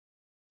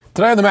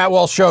Today on the Matt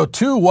Walsh Show,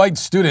 2 white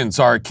students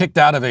are kicked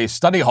out of a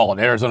study hall at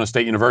Arizona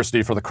State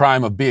University for the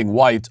crime of being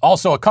white.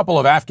 Also, a couple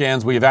of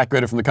Afghans we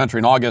evacuated from the country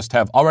in August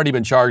have already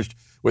been charged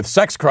with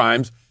sex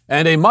crimes.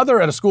 And a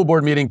mother at a school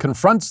board meeting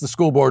confronts the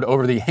school board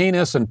over the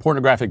heinous and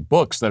pornographic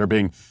books that are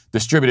being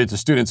distributed to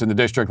students in the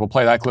district. We'll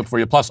play that clip for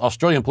you. Plus,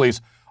 Australian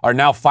police are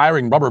now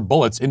firing rubber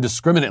bullets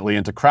indiscriminately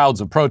into crowds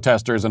of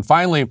protesters. And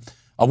finally,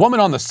 a woman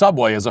on the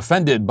subway is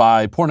offended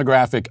by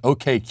pornographic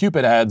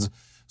OkCupid ads,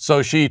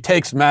 so she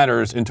takes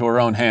matters into her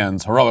own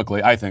hands,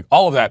 heroically, I think.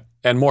 All of that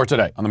and more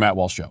today on The Matt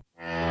Walsh Show.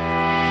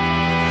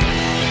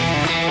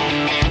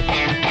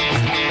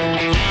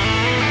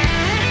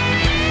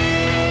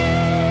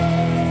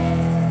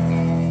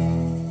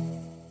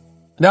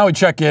 Now we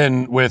check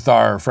in with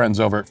our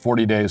friends over at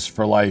 40 Days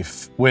for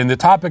Life. When the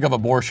topic of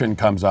abortion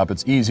comes up,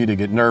 it's easy to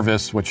get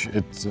nervous, which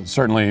it's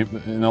certainly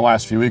in the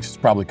last few weeks, it's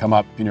probably come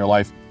up in your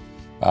life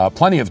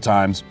plenty of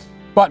times.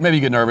 But maybe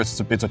you get nervous.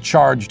 It's a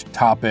charged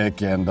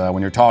topic, and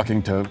when you're talking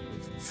to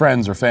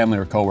friends or family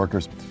or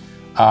coworkers,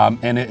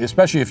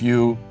 especially if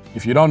you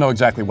don't know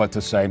exactly what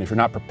to say, and if you're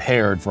not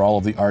prepared for all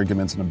of the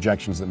arguments and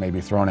objections that may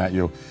be thrown at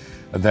you,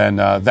 then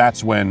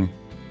that's when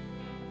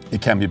it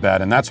can be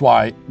bad. And that's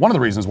why, one of the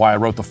reasons why I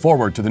wrote the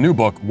foreword to the new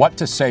book, What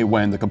to Say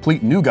When, the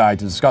complete new guide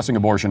to discussing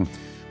abortion,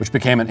 which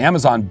became an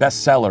Amazon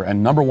bestseller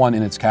and #1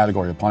 in its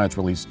category upon its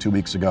release 2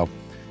 weeks ago.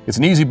 It's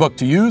an easy book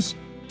to use.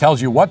 Tells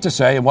you what to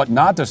say and what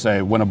not to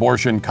say when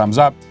abortion comes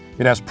up.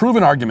 It has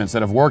proven arguments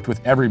that have worked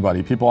with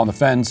everybody, people on the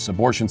fence,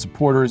 abortion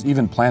supporters,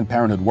 even Planned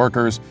Parenthood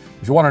workers.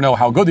 If you want to know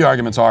how good the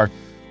arguments are,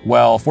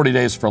 well, 40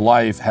 Days for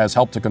Life has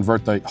helped to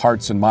convert the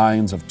hearts and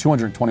minds of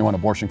 221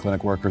 abortion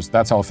clinic workers.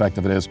 That's how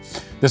effective it is.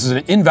 This is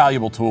an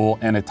invaluable tool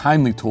and a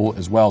timely tool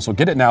as well. So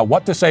get it now.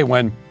 What to Say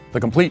When, the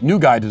complete new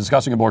guide to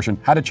discussing abortion,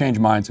 how to change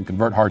minds and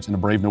convert hearts in a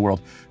brave new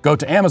world. Go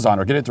to Amazon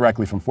or get it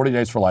directly from 40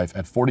 Days for Life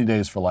at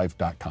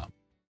 40daysforlife.com.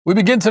 We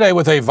begin today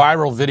with a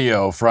viral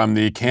video from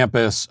the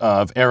campus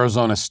of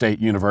Arizona State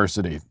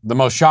University. The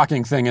most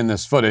shocking thing in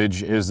this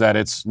footage is that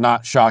it's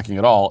not shocking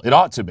at all. It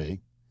ought to be.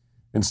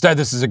 Instead,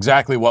 this is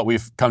exactly what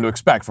we've come to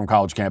expect from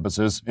college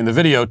campuses. In the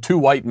video, 2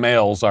 white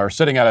males are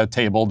sitting at a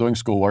table doing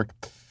schoolwork.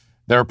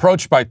 They're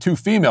approached by 2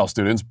 female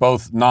students,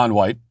 both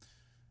non-white,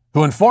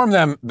 who inform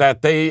them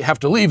that they have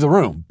to leave the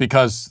room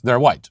because they're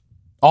white.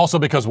 Also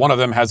because one of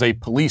them has a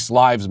Police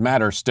Lives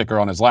Matter sticker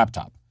on his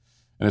laptop.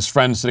 And his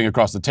friend sitting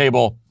across the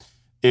table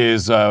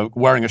is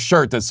wearing a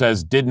shirt that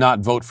says, "Did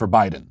not vote for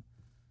Biden,"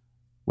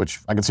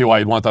 which I can see why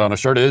you'd want that on a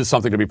shirt. It is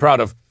something to be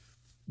proud of.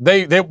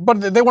 But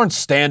they weren't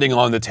standing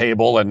on the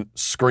table and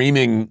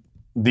screaming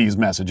these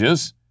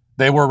messages.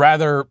 They were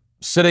rather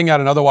sitting at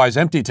an otherwise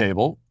empty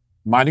table,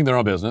 minding their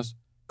own business,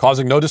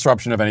 causing no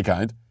disruption of any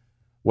kind,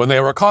 when they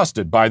were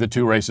accosted by the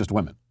 2 racist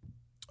women.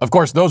 Of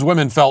course, those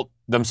women felt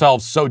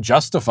themselves so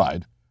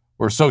justified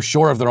or so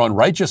sure of their own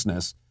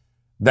righteousness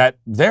that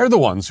they're the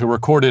ones who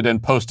recorded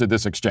and posted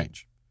this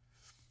exchange.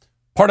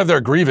 Part of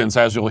their grievance,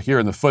 as you'll hear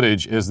in the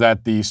footage, is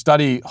that the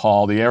study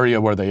hall, the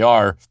area where they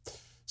are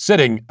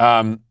sitting,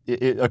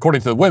 according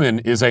to the women,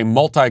 is a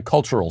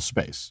multicultural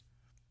space.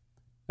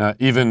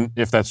 Even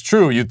if that's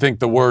true, you'd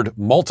think the word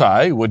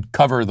multi would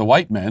cover the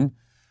white men,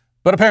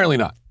 but apparently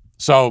not.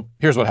 So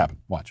here's what happened.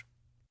 Watch.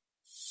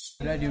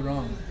 What did I do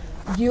wrong?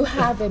 You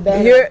have a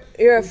better...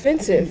 You're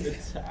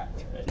offensive.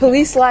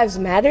 Police Lives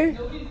Matter?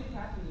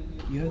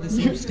 You have the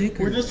same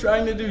sticker. We're just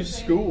trying to do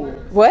school.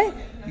 What?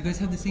 You guys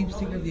have the same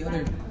sticker of the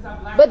other.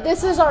 But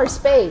this is our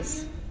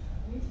space.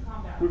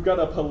 We've got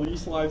a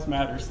Police Lives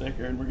Matter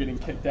sticker and we're getting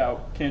kicked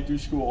out. Can't do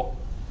school.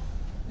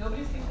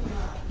 Nobody's kicking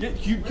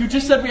you out. You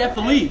just said we have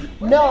to leave.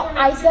 No,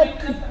 I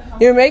said...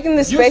 You're making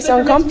the space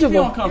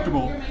uncomfortable.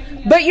 Uncomfortable.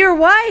 But you're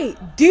white.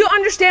 Do you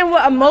understand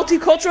what a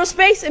multicultural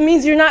space? It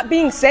means you're not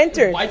being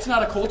centered. White's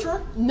not a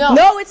culture? No.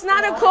 No, it's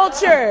not a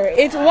culture.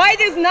 It's white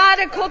is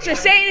not a culture.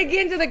 Say it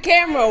again to the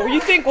camera.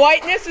 You think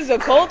whiteness is a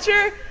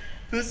culture?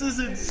 This is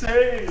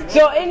insane.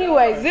 So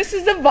anyways, this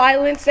is the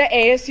violence that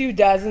ASU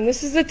does, and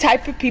this is the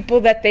type of people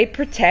that they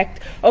protect.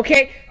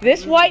 Okay,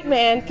 this white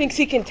man thinks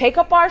he can take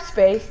up our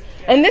space,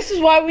 and this is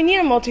why we need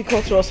a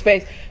multicultural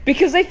space,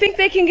 because they think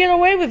they can get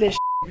away with this.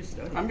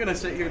 I'm gonna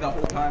sit here the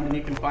whole time, and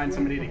you can find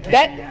somebody to kick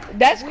me out.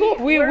 That's cool.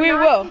 We will. We're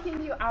not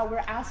kicking you out. We're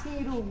asking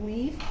you to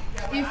leave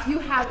if you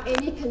have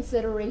any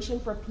consideration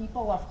for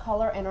people of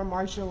color and our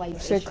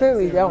marginalized. So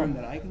clearly don't.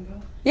 That I can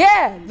go?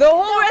 Yeah, the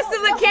whole rest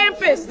of the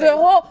campus,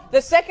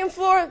 the second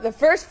floor, the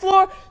first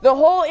floor, the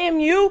whole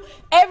MU,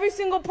 every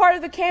single part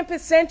of the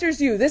campus centers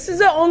you. This is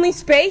the only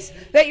space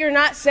that you're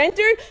not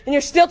centered, and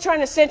you're still trying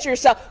to center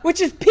yourself,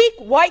 which is peak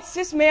white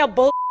cis male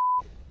bull.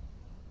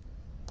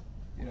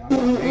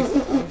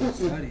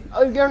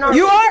 You're not.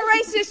 You are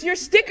racist. Your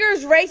sticker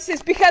is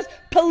racist because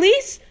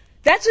police,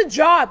 that's a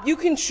job. You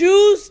can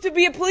choose to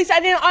be a police.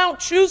 I don't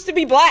choose to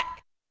be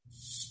black.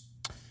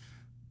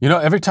 You know,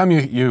 every time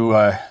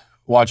you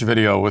watch a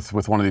video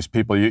with one of these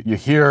people, you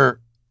hear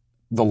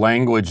the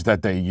language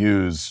that they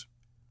use,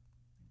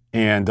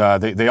 and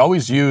they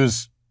always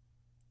use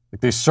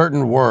like these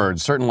certain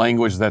words, certain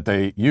language that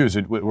they use,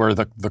 where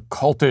the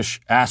cultish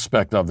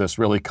aspect of this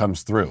really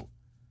comes through.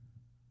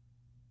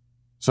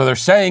 So they're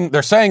saying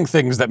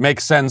things that make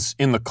sense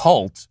in the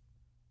cult,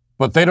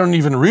 but they don't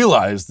even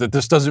realize that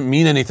this doesn't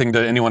mean anything to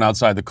anyone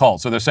outside the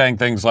cult. So they're saying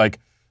things like,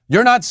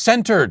 "You're not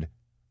centered.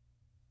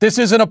 This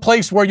isn't a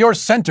place where you're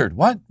centered."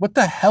 What? What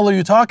the hell are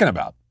you talking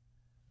about?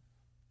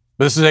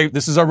 This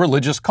is a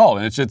religious cult,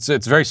 and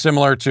it's very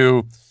similar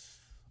to,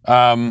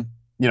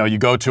 you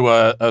go to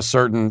a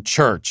certain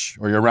church,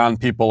 or you're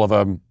around people of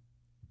a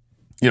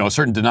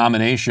certain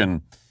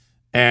denomination,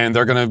 and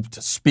they're going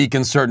to speak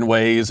in certain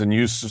ways and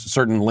use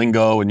certain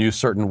lingo and use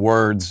certain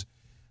words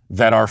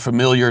that are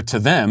familiar to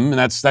them, and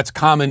that's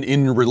common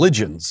in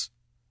religions.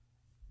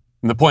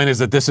 And the point is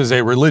that this is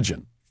a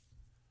religion.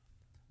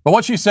 But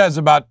what she says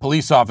about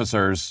police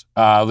officers,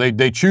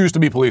 they choose to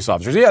be police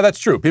officers. Yeah, that's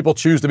true. People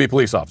choose to be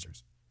police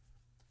officers.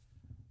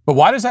 But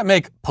why does that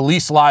make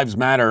police lives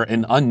matter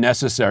an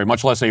unnecessary,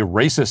 much less a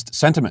racist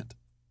sentiment?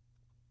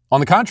 On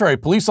the contrary,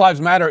 police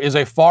lives matter is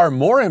a far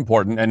more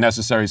important and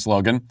necessary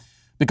slogan,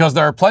 because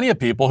there are plenty of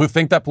people who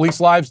think that police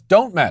lives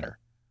don't matter.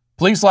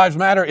 Police lives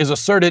matter is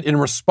asserted in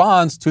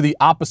response to the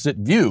opposite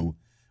view,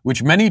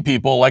 which many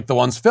people, like the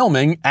ones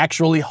filming,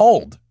 actually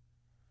hold.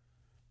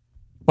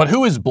 But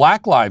who is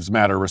Black Lives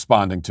Matter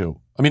responding to?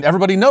 I mean,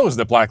 everybody knows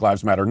that Black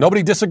Lives Matter.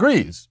 Nobody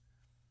disagrees.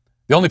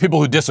 The only people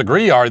who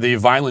disagree are the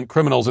violent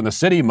criminals in the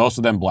city, most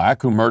of them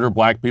black, who murder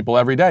black people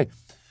every day.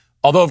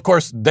 Although, of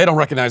course, they don't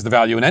recognize the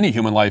value in any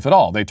human life at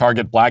all. They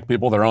target black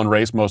people, their own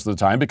race, most of the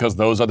time, because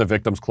those are the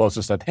victims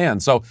closest at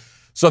hand. So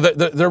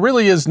there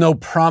really is no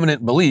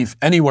prominent belief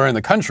anywhere in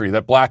the country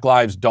that black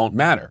lives don't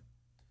matter.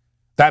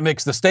 That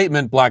makes the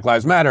statement Black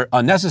Lives Matter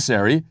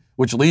unnecessary,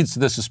 which leads to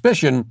the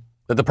suspicion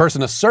that the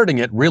person asserting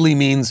it really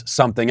means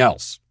something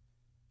else.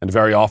 And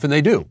very often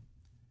they do.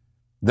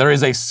 There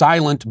is a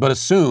silent but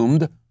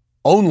assumed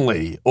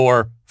only,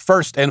 or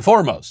first and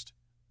foremost,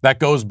 that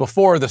goes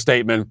before the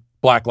statement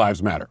Black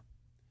Lives Matter.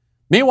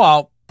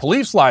 Meanwhile,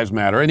 police lives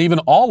matter, and even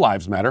all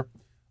lives matter,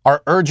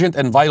 are urgent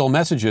and vital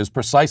messages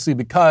precisely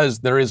because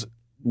there is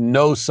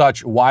no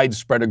such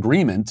widespread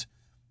agreement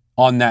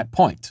on that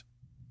point.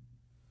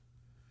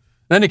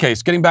 In any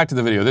case, getting back to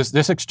the video,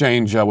 this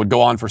exchange would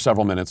go on for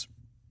several minutes.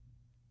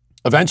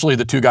 Eventually,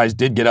 the two guys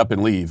did get up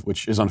and leave,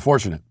 which is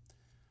unfortunate.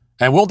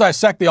 And we'll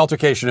dissect the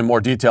altercation in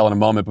more detail in a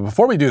moment, but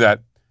before we do that,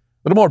 a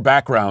little more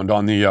background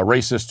on the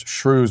racist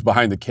shrews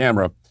behind the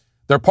camera.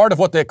 They're part of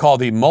what they call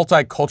the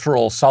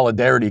Multicultural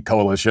Solidarity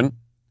Coalition.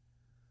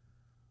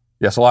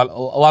 Yes, a lot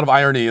of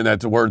irony in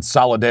that word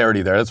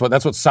solidarity there.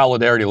 That's what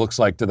solidarity looks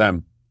like to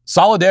them.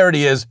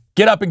 Solidarity is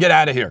get up and get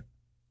out of here.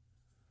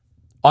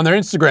 On their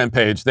Instagram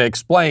page, they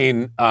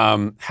explain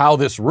how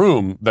this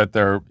room that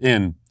they're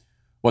in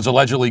was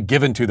allegedly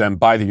given to them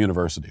by the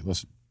university.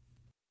 Listen.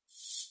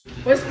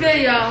 What's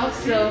good, y'all?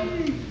 So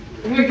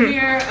we're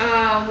here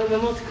with the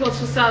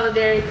Multicultural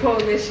Solidarity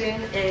Coalition,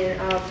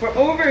 and for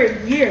over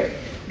a year,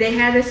 they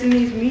had us in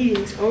these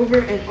meetings over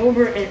and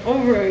over and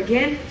over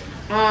again.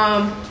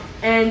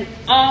 And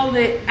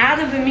out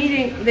of the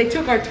meeting, they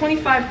took our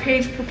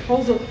 25-page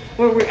proposal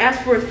where we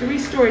asked for a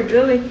 3-story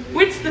building,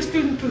 which the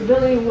student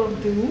pavilion will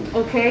do,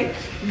 okay?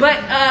 But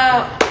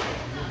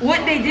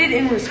what they did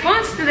in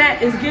response to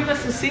that is give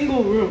us a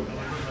single room.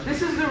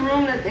 This is the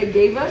room that they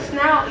gave us.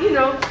 Now,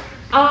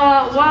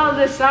 while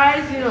the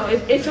size,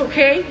 it's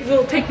okay.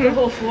 We'll take the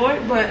whole floor,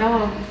 but,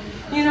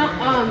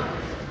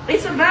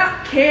 it's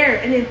about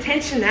care and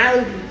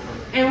intentionality.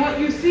 And what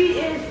you see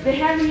is they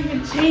haven't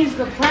even changed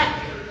the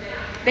plaque.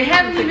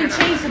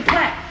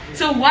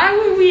 So why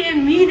were we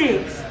in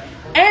meetings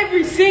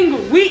every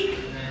single week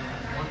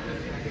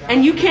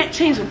and you can't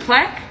change the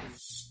plaque?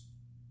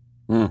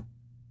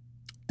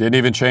 Didn't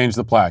even change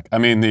the plaque. I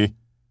mean,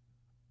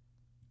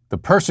 the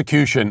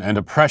persecution and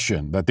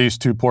oppression that these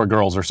two poor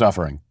girls are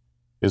suffering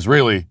is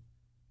really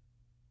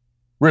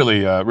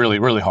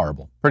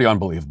horrible. Pretty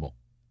unbelievable.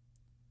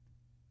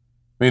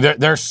 I mean,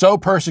 they're so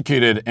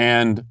persecuted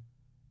and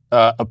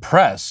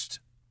oppressed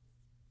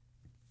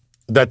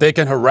that they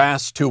can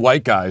harass two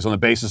white guys on the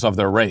basis of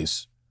their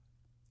race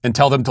and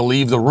tell them to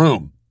leave the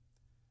room,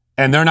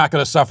 and they're not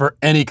going to suffer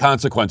any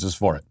consequences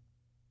for it.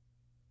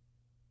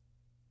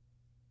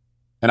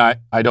 And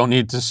I don't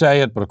need to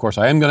say it, but of course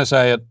I am going to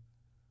say it,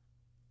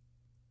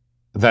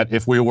 that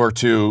if we were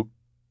to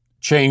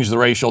change the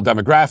racial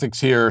demographics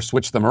here,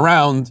 switch them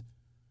around,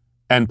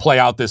 and play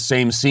out this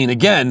same scene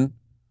again,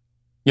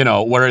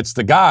 where it's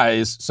the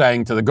guys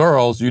saying to the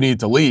girls, you need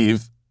to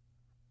leave,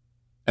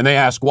 and they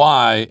ask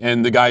why,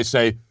 and the guys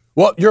say,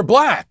 well, you're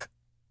black.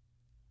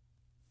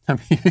 I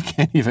mean,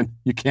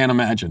 you can't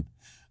imagine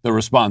the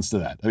response to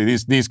that. I mean,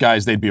 these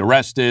guys, they'd be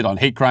arrested on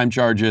hate crime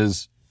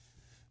charges.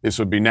 This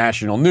would be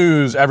national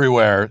news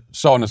everywhere,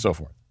 so on and so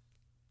forth.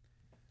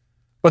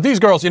 But these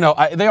girls, they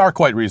are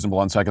quite reasonable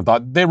on second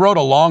thought. They wrote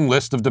a long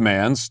list of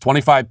demands,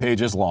 25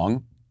 pages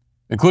long,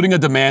 including a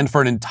demand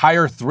for an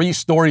entire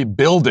 3-story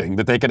building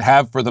that they could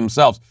have for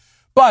themselves.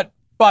 But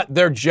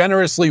they're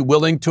generously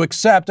willing to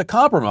accept a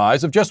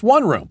compromise of just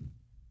one room.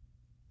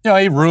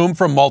 A room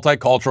for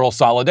multicultural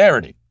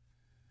solidarity.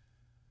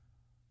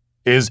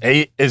 Is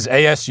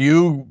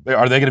ASU,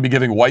 are they going to be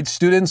giving white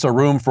students a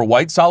room for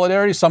white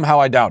solidarity? Somehow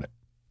I doubt it.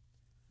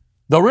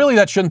 Though really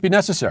that shouldn't be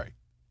necessary.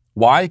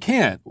 Why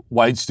can't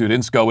white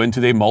students go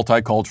into the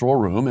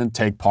multicultural room and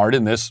take part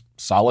in this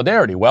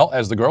solidarity? Well,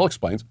 as the girl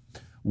explains,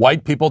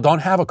 white people don't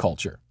have a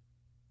culture.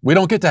 We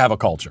don't get to have a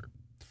culture.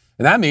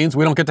 And that means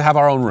we don't get to have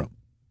our own room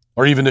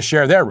or even to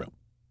share their room.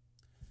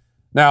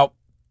 Now,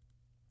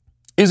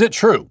 is it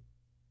true?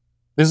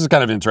 This is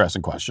kind of an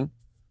interesting question.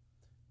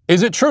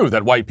 Is it true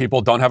that white people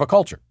don't have a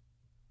culture?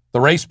 The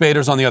race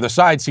baiters on the other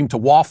side seem to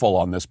waffle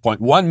on this point.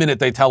 One minute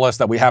they tell us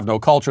that we have no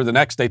culture. The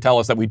next they tell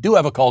us that we do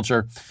have a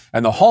culture.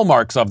 And the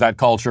hallmarks of that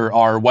culture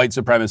are white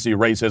supremacy,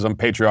 racism,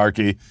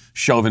 patriarchy,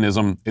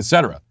 chauvinism,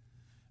 etc.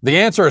 The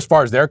answer, as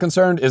far as they're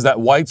concerned, is that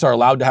whites are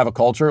allowed to have a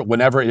culture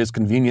whenever it is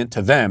convenient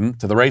to them,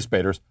 to the race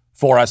baiters,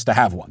 for us to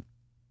have one.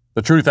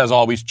 The truth, as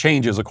always,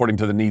 changes according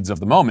to the needs of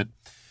the moment.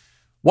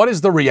 What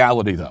is the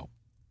reality, though?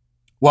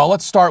 Well,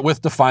 let's start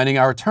with defining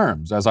our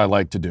terms, as I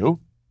like to do.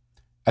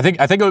 I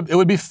think it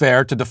would be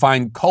fair to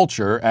define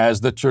culture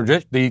as the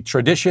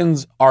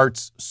traditions,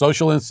 arts,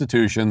 social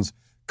institutions,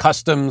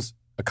 customs,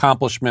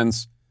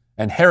 accomplishments,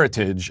 and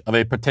heritage of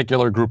a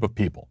particular group of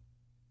people.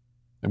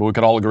 Maybe we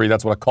could all agree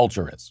that's what a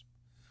culture is.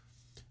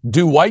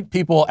 Do white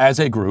people as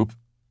a group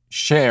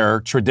share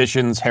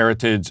traditions,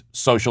 heritage,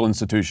 social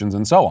institutions,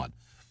 and so on?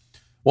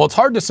 Well, it's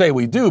hard to say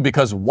we do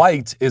because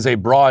white is a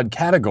broad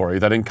category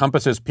that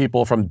encompasses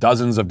people from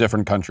dozens of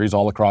different countries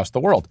all across the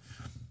world.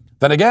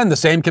 Then again, the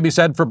same can be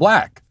said for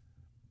black.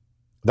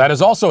 That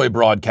is also a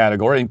broad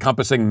category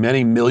encompassing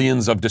many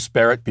millions of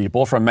disparate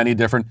people from many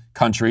different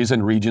countries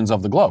and regions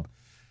of the globe.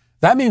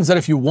 That means that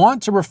if you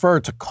want to refer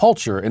to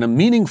culture in a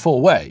meaningful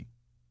way,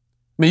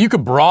 I mean, you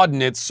could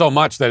broaden it so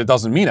much that it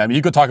doesn't mean it. I mean,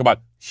 you could talk about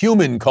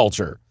human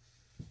culture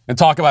and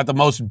talk about the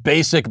most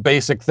basic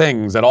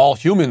things that all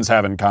humans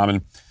have in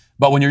common.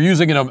 But when you're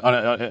using it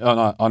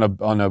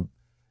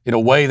in a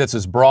way that's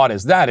as broad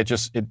as that,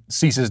 it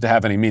ceases to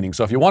have any meaning.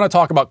 So if you want to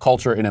talk about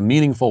culture in a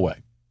meaningful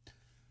way,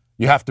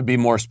 you have to be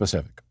more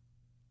specific.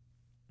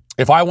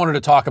 If I wanted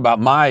to talk about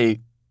my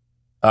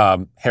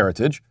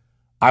heritage,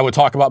 I would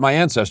talk about my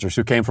ancestors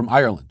who came from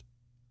Ireland.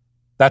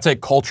 That's a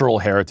cultural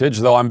heritage,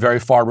 though I'm very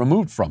far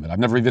removed from it. I've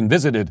never even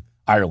visited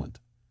Ireland.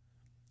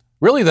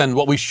 Really, then,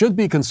 what we should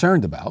be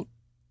concerned about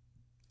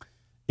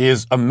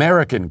is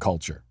American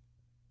culture.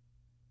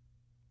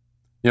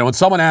 You know, when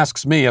someone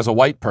asks me as a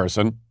white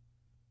person,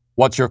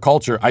 what's your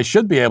culture? I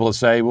should be able to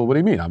say, well, what do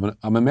you mean?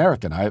 I'm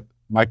American.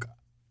 My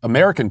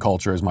American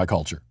culture is my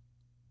culture.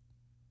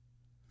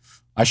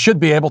 I should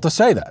be able to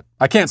say that.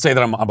 I can't say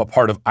that I'm a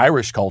part of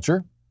Irish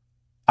culture.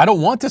 I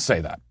don't want to say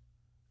that.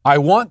 I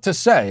want to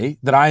say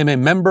that I am a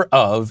member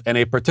of and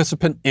a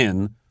participant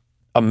in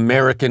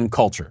American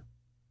culture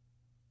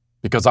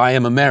because I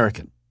am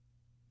American.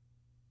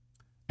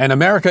 And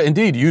America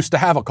indeed used to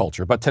have a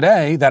culture, but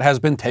today that has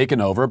been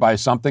taken over by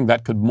something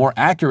that could more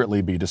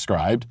accurately be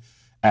described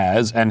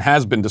as, and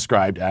has been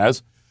described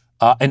as,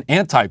 an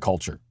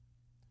anti-culture.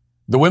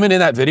 The women in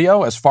that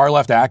video, as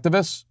far-left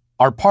activists,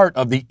 are part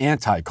of the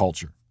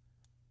anti-culture.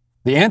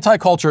 The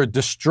anti-culture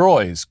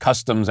destroys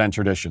customs and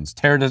traditions,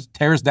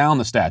 tears down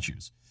the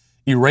statues,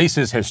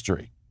 erases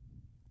history,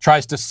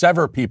 tries to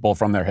sever people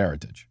from their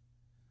heritage.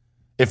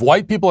 If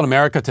white people in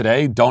America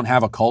today don't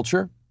have a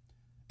culture,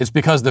 it's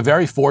because the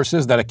very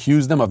forces that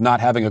accuse them of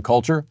not having a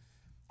culture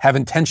have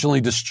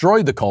intentionally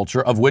destroyed the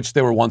culture of which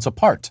they were once a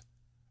part.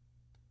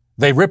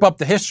 They rip up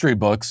the history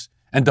books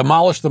and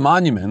demolish the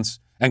monuments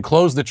and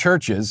close the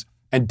churches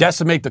and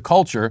decimate the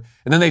culture,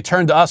 and then they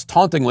turn to us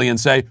tauntingly and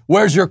say,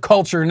 where's your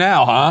culture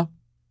now, huh?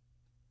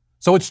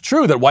 So it's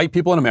true that white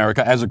people in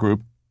America as a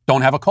group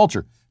don't have a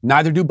culture.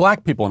 Neither do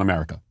black people in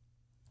America.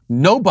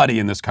 Nobody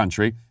in this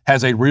country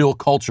has a real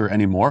culture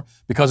anymore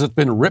because it's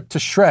been ripped to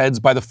shreds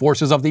by the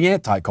forces of the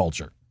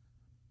anti-culture.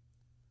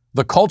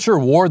 The culture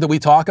war that we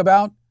talk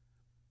about,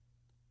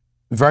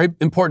 very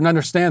important to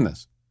understand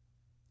this.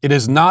 It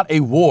is not a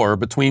war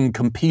between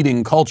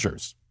competing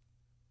cultures.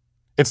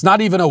 It's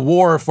not even a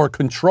war for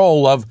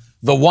control of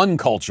the one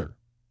culture.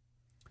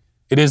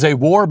 It is a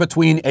war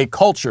between a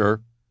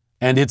culture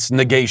and its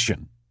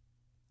negation.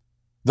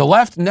 The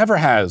left never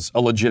has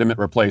a legitimate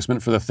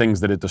replacement for the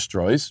things that it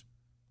destroys,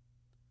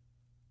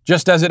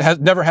 just as it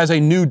never has a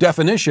new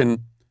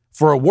definition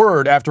for a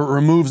word after it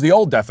removes the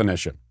old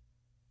definition.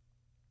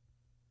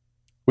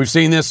 We've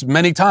seen this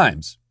many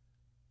times.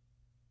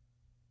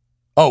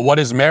 Oh, what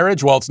is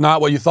marriage? Well, it's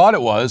not what you thought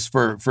it was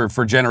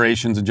for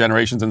generations and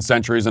generations and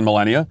centuries and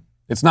millennia.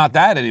 It's not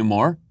that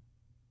anymore.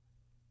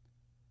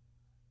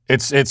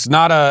 It's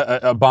not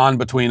a bond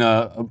between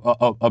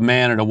a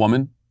man and a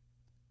woman.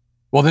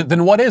 Well,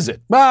 then what is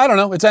it? Well, I don't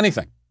know. It's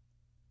anything.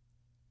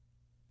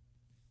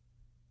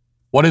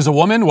 What is a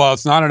woman? Well,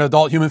 it's not an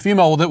adult human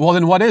female. Well,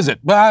 then what is it?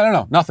 Well, I don't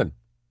know. Nothing.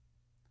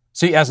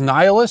 See, as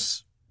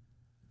nihilists,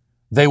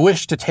 they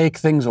wish to take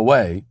things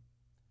away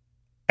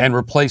and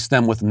replace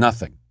them with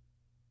nothing.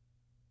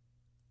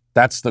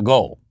 That's the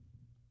goal.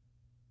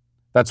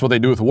 That's what they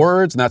do with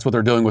words, and that's what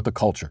they're doing with the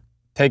culture.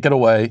 Take it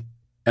away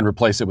and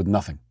replace it with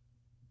nothing.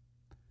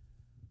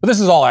 But this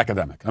is all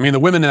academic. I mean, the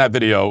women in that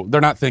video,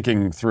 they're not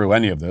thinking through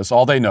any of this.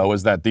 All they know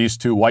is that these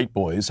two white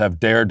boys have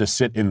dared to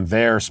sit in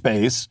their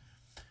space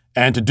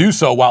and to do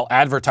so while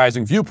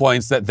advertising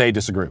viewpoints that they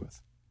disagree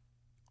with.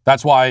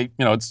 That's why,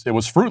 it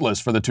was fruitless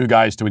for the two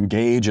guys to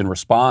engage and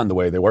respond the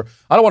way they were.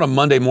 I don't want to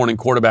Monday morning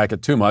quarterback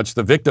it too much.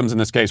 The victims in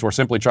this case were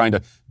simply trying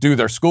to do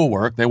their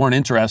schoolwork. They weren't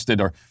interested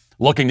or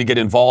looking to get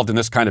involved in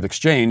this kind of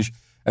exchange,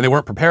 and they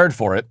weren't prepared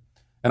for it.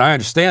 And I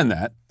understand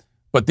that.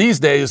 But these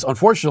days,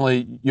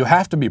 unfortunately, you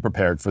have to be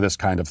prepared for this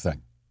kind of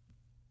thing,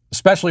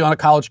 especially on a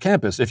college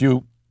campus if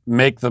you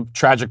make the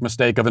tragic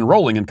mistake of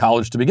enrolling in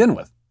college to begin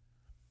with.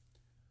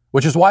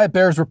 Which is why it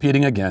bears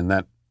repeating again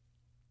that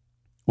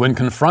when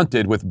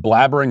confronted with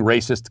blabbering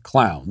racist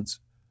clowns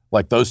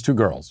like those two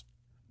girls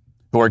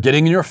who are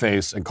getting in your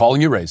face and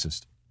calling you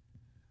racist,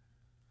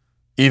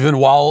 even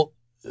while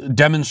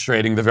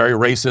demonstrating the very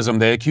racism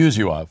they accuse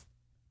you of,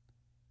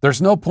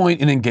 there's no point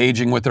in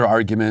engaging with their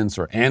arguments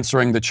or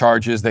answering the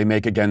charges they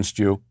make against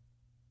you.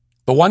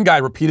 The one guy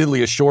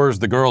repeatedly assures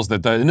the girls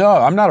that, no,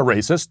 I'm not a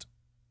racist.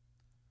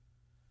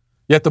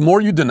 Yet the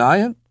more you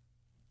deny it,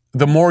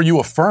 the more you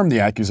affirm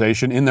the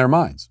accusation in their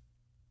minds.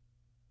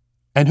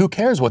 And who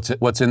cares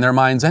what's in their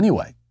minds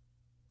anyway?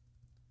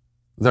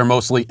 They're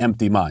mostly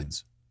empty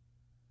minds.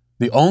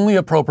 The only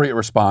appropriate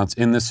response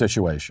in this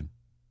situation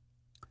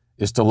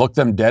is to look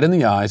them dead in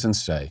the eyes and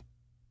say,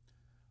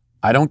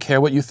 I don't care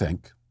what you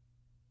think.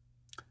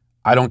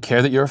 I don't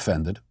care that you're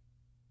offended.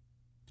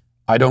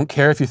 I don't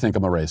care if you think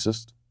I'm a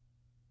racist.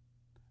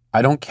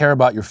 I don't care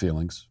about your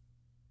feelings.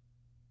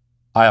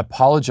 I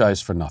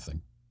apologize for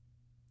nothing.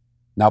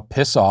 Now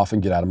piss off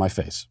and get out of my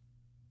face.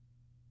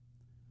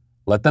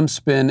 Let them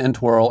spin and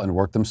twirl and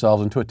work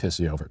themselves into a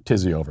tizzy over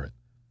it.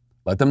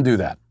 Let them do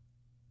that.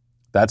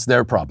 That's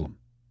their problem.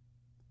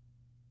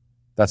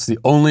 That's the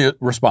only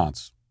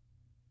response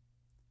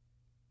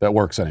that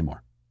works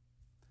anymore.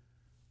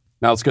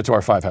 Now let's get to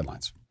our 5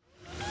 headlines.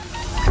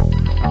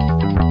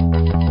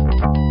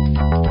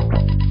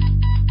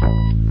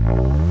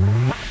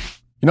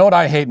 You know what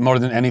I hate more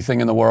than anything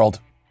in the world?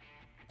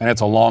 And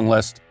it's a long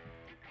list.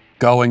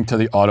 Going to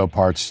the auto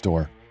parts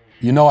store.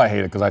 You know I hate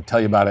it because I tell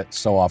you about it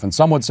so often.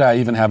 Some would say I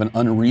even have an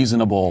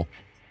unreasonable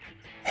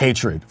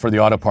hatred for the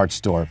auto parts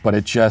store, but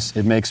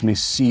it makes me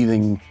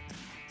seething.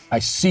 I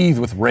seethe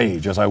with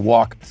rage as I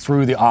walk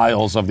through the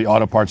aisles of the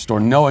auto parts store,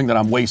 knowing that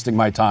I'm wasting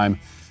my time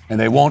and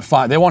they won't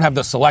have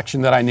the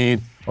selection that I need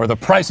or the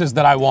prices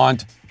that I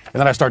want. And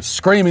then I start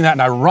screaming that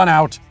and I run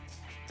out.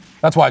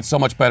 That's why it's so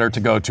much better to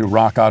go to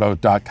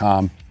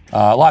rockauto.com.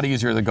 A lot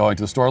easier than going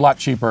to the store, a lot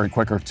cheaper and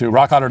quicker too.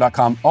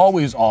 RockAuto.com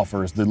always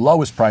offers the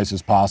lowest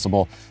prices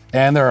possible,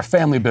 and they're a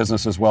family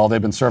business as well.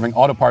 They've been serving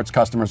auto parts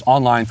customers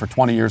online for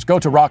 20 years. Go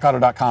to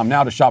RockAuto.com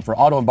now to shop for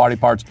auto and body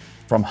parts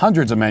from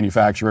hundreds of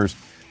manufacturers.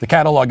 The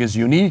catalog is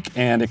unique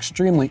and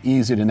extremely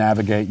easy to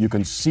navigate. You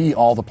can see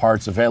all the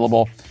parts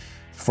available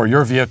for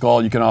your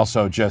vehicle. You can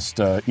also just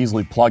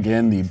easily plug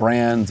in the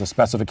brands, the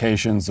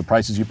specifications, the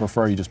prices you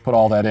prefer. You just put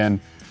all that in,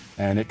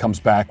 and it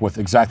comes back with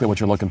exactly what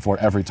you're looking for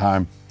every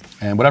time.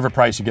 And whatever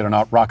price you get on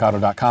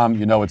rockauto.com,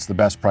 you know it's the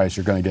best price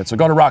you're going to get. So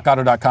go to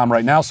rockauto.com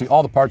right now, see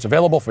all the parts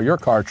available for your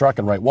car, truck,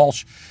 and write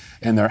Walsh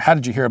in their How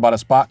Did You Hear About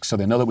Us box so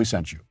they know that we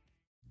sent you.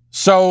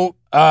 So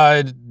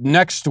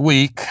next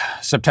week,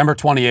 September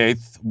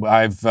 28th,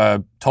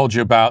 I've told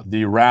you about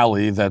the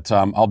rally that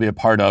I'll be a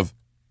part of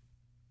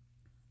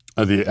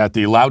at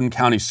the Loudoun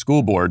County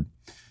School Board.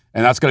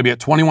 And that's going to be at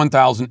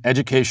 21,000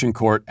 Education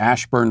Court,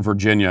 Ashburn,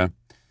 Virginia.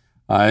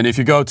 And if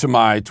you go to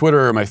my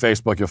Twitter or my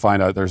Facebook, you'll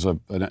find out there's an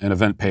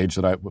event page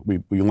that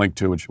we link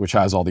to, which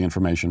has all the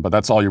information. But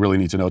that's all you really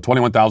need to know.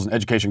 21,000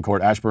 Education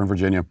Court, Ashburn,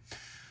 Virginia.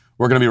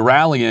 We're going to be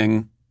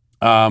rallying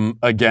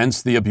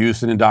against the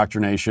abuse and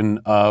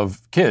indoctrination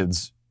of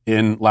kids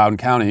in Loudoun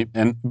County,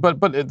 but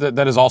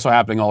that is also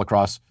happening all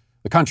across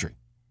the country.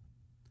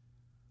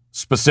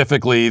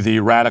 Specifically,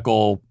 the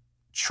radical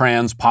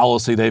trans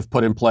policy they've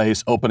put in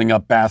place, opening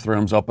up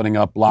bathrooms, opening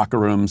up locker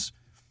rooms.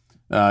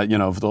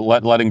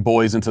 Letting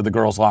boys into the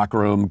girls' locker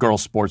room,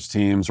 girls' sports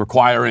teams,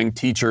 requiring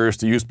teachers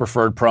to use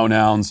preferred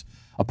pronouns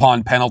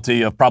upon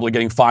penalty of probably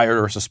getting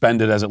fired or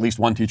suspended, as at least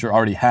one teacher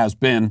already has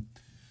been,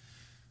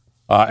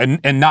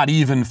 and not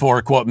even for,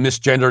 quote,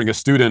 misgendering a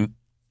student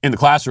in the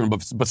classroom,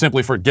 but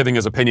simply for giving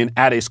his opinion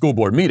at a school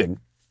board meeting.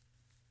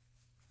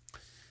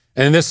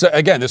 And this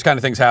kind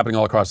of thing's happening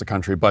all across the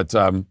country, but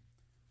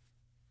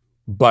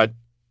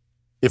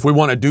if we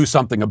want to do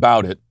something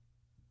about it,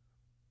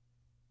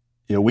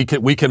 we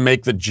can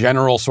make the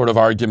general sort of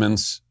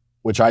arguments,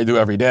 which I do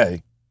every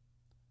day,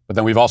 but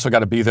then we've also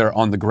got to be there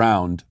on the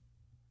ground,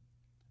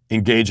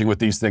 engaging with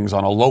these things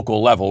on a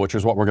local level, which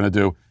is what we're going to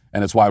do,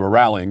 and it's why we're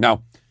rallying.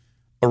 Now,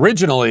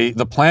 originally,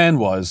 the plan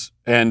was,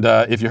 and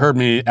if you heard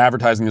me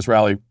advertising this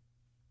rally,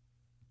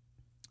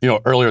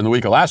 earlier in the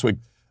week or last week,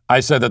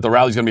 I said that the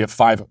rally's going to be at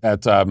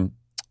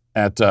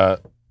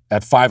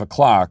 5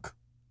 o'clock,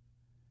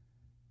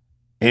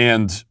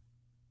 and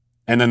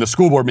then the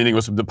school board meeting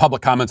the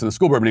public comments in the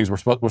school board meetings were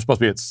supposed to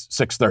be at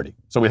 6:30.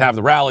 So we'd have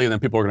the rally, and then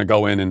people are going to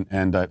go in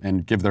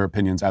and give their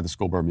opinions at the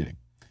school board meeting.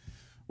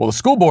 Well, the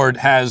school board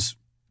has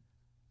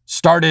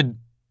started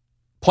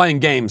playing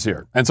games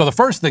here. And so the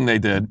first thing they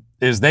did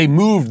is they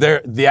moved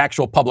the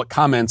actual public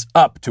comments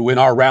up to when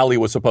our rally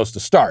was supposed to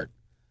start.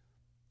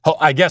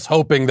 I guess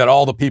hoping that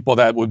all the people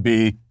that would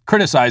be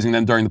criticizing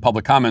them during the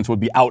public comments would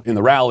be out in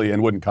the rally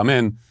and wouldn't come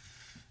in.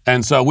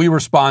 And so we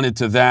responded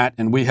to that,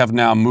 and we have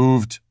now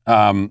moved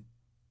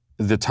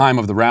the time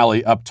of the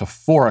rally up to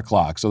 4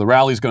 o'clock. So the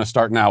rally is going to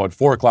start now at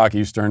 4 o'clock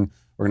Eastern.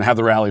 We're going to have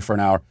the rally for an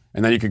hour,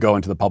 and then you could go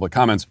into the public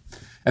comments.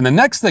 And the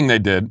next thing they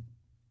did,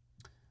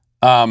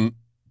 and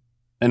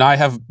I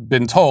have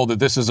been told that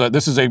this is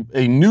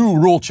a new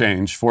rule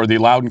change for the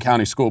Loudoun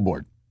County School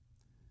Board.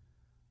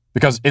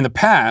 Because in the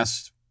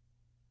past,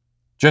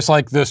 just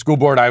like the school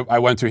board I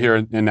went to here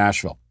in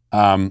Nashville,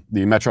 the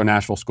Metro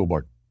Nashville School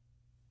Board,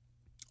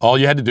 all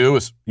you had to do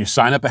was you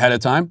sign up ahead of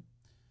time,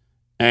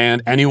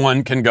 and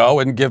anyone can go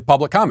and give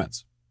public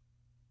comments.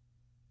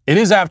 It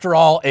is, after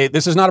all,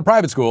 this is not a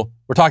private school.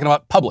 We're talking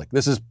about public.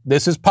 This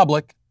is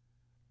public.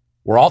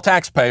 We're all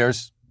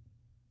taxpayers.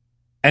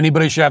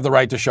 Anybody should have the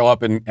right to show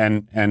up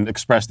and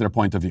express their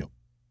point of view.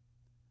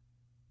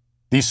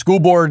 These school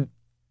board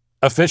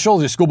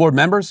officials, these school board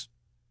members,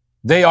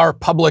 they are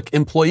public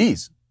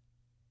employees.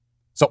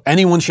 So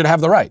anyone should have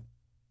the right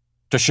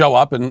to show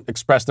up and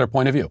express their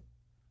point of view.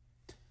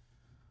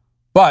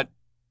 But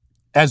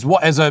as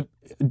a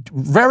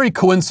very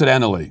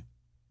coincidentally,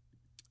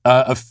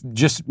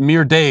 just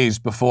mere days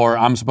before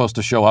I'm supposed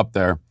to show up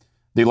there,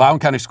 the Loudoun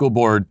County School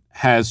Board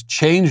has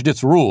changed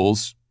its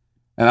rules,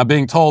 and I'm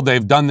being told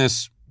they've done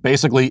this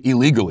basically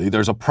illegally.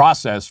 There's a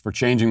process for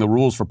changing the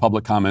rules for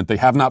public comment. They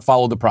have not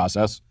followed the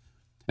process.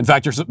 In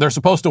fact, they're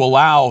supposed to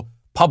allow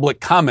public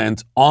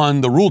comment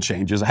on the rule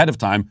changes ahead of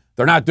time.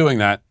 They're not doing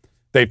that.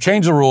 They've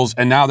changed the rules,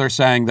 and now they're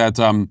saying that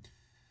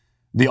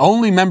the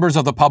only members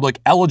of the public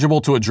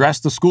eligible to address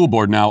the school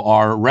board now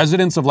are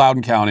residents of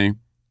Loudoun County,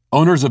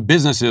 owners of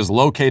businesses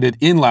located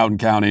in Loudoun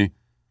County,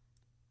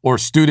 or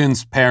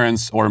students,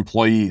 parents, or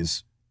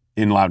employees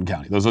in Loudoun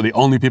County. Those are the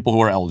only people who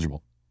are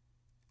eligible.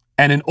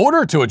 And in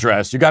order to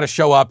address, you got to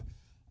show up.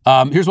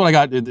 Here's what I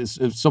got.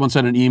 If someone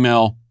sent an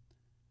email.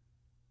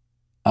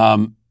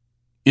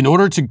 In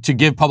order to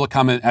give public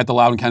comment at the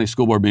Loudoun County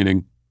School Board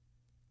meeting,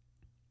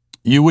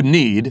 you would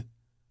need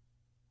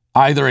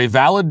either a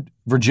valid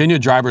Virginia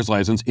driver's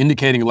license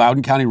indicating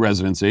Loudoun County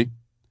residency,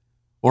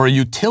 or a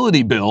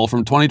utility bill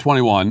from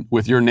 2021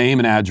 with your name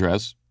and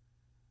address,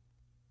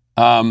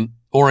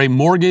 or a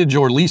mortgage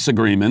or lease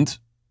agreement,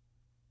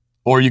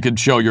 or you could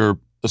show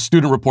a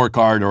student report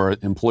card or an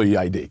employee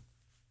ID.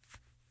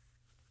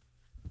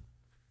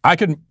 I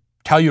can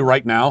tell you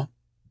right now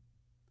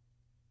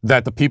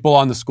that the people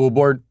on the school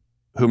board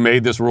who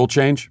made this rule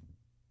change,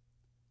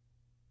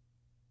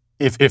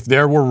 if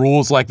there were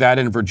rules like that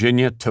in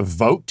Virginia to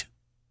vote,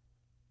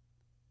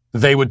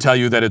 they would tell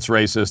you that it's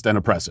racist and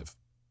oppressive.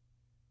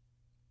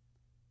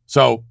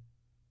 So,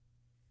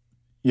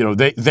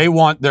 they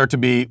want there to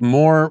be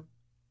more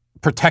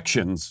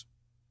protections.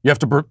 You have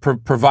to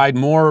provide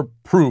more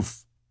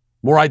proof,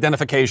 more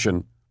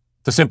identification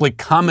to simply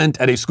comment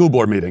at a school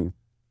board meeting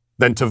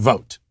than to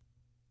vote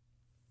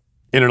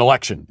in an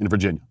election in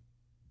Virginia.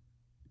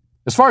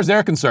 As far as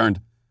they're concerned,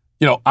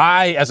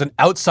 I, as an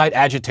outside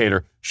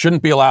agitator,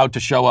 shouldn't be allowed to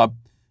show up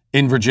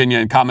in Virginia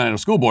and comment at a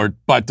school board.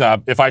 But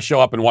if I show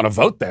up and want to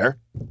vote there,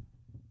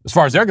 as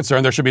far as they're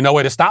concerned, there should be no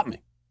way to stop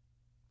me.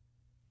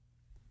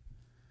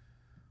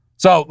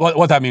 So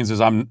what that means is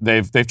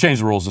they've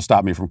changed the rules to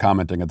stop me from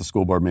commenting at the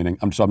school board meeting.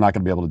 So I'm not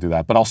going to be able to do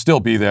that. But I'll still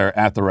be there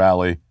at the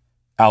rally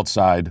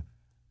outside,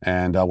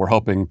 and we're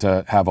hoping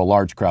to have a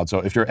large crowd. So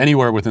if you're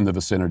anywhere within the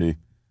vicinity,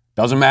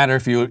 doesn't matter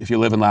if you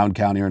live in Loudoun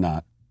County or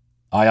not.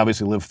 I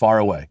obviously live far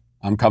away.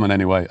 I'm coming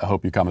anyway. I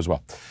hope you come as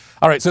well.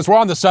 All right, since we're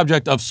on the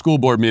subject of school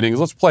board meetings,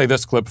 let's play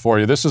this clip for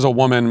you. This is a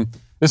woman.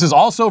 This is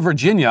also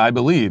Virginia, I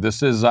believe.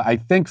 This is, I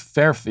think,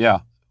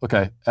 FCPS.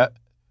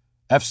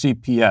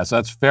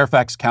 That's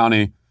Fairfax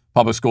County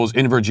Public Schools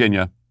in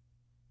Virginia.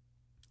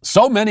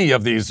 So many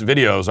of these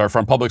videos are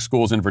from public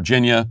schools in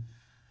Virginia.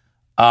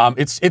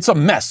 It's a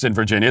mess in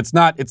Virginia. It's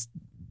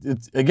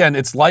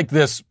like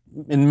this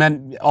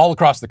all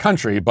across the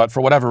country, but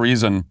for whatever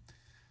reason,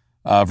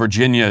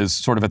 Virginia is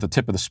sort of at the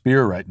tip of the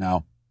spear right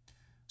now.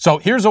 So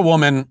here's a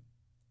woman,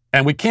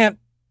 and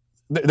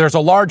there's a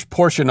large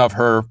portion of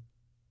her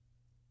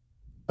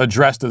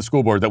address to the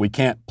school board that we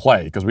can't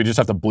play because we just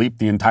have to bleep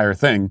the entire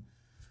thing.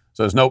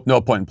 So there's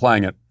no point in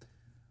playing it.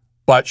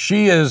 But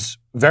she is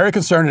very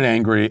concerned and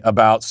angry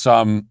about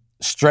some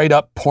straight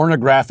up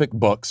pornographic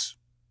books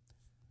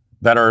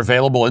that are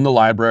available in the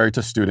library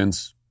to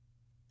students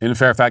in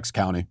Fairfax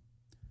County.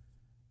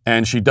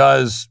 And she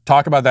does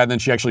talk about that, and then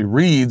she actually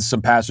reads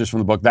some passages from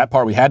the book. That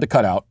part we had to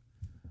cut out.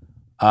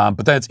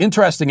 But then it's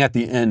interesting at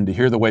the end to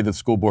hear the way the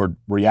school board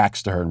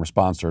reacts to her and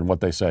responds to her and what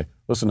they say.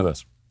 Listen to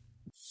this.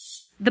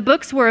 The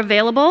books were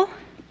available,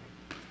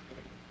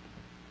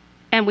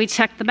 and we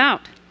checked them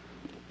out.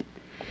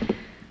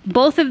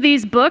 Both of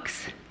these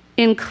books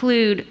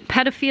include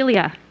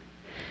pedophilia,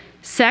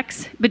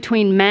 sex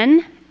between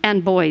men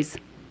and boys.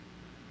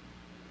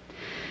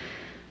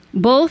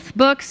 Both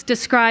books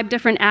describe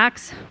different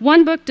acts.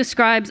 One book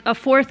describes a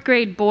 4th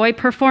grade boy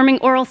performing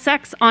oral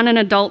sex on an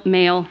adult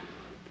male.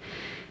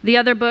 The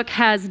other book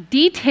has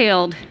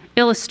detailed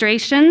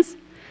illustrations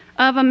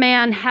of a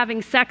man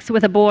having sex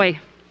with a boy.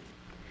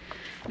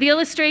 The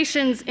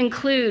illustrations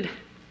include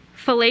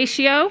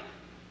fellatio,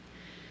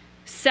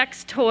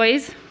 sex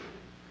toys,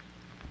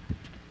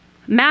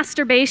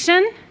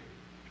 masturbation,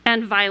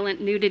 and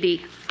violent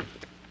nudity.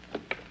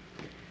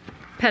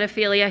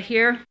 Pedophilia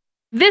here.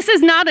 This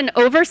is not an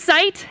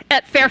oversight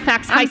at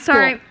Fairfax High School.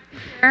 I'm sorry.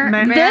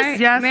 May I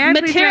please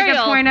make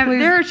a point of,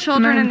 there are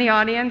children in the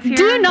audience here.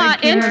 Do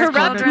not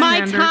interrupt my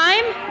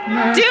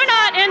time. Do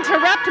not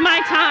interrupt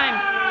my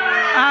time.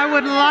 I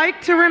would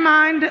like to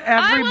remind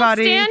everybody. I will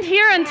stand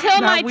here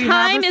until my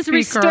time is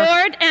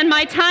restored and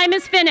my time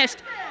is finished.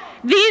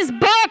 These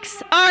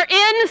books are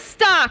in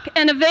stock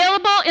and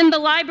available in the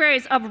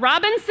libraries of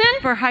Robinson,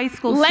 for high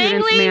school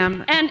Langley, students,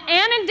 ma'am. and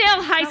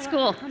Annandale High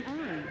School.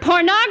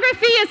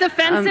 Pornography is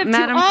offensive to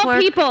Madam all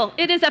Clerk. people.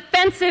 It is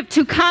offensive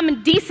to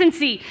common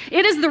decency.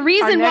 It is the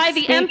reason why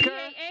the MPAA...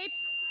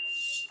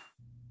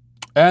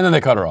 And then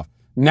they cut her off.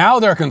 Now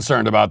they're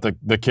concerned about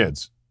the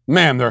kids.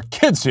 Ma'am, there are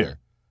kids here.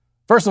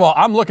 First of all,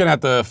 I'm looking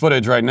at the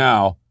footage right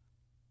now.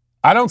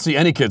 I don't see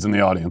any kids in the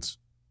audience.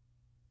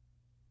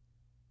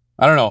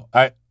 I don't know.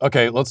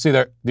 Okay, let's see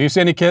there. Do you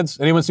see any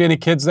kids? Anyone see any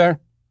kids there?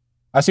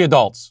 I see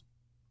adults.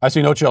 I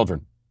see no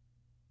children.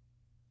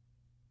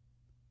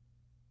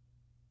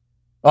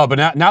 Oh,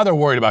 but now they're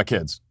worried about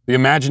kids. The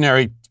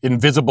imaginary,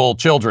 invisible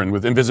children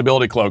with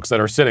invisibility cloaks that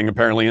are sitting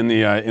apparently in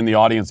the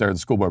audience there at the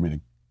school board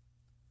meeting.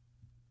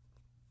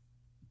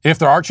 If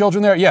there are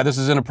children there, yeah, this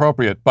is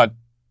inappropriate, but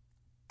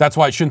that's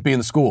why it shouldn't be in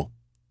the school.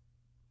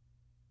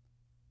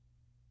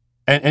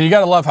 And you got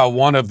to love how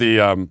one of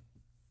the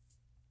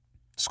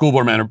school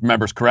board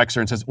members corrects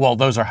her and says, well,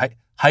 those are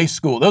high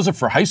school. Those are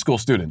for high school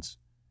students.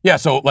 Yeah,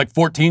 so like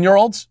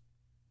 14-year-olds?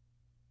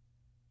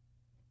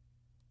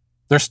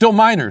 They're still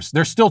minors.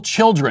 They're still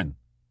children.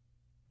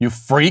 You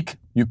freak.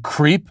 You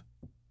creep.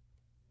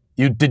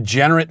 You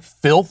degenerate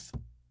filth.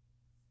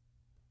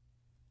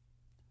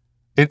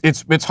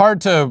 It's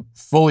hard to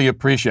fully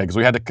appreciate because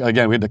we had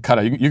to cut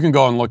it. You can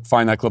go and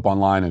find that clip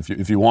online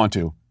if you want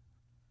to.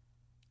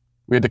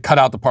 We had to cut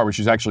out the part where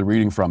she's actually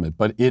reading from it,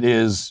 but it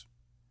is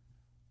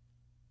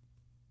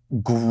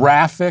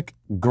graphic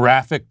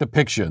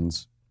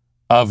depictions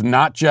of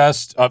not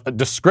just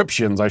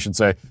descriptions, I should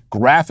say,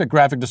 graphic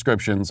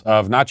descriptions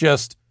of not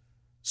just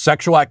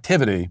sexual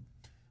activity,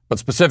 but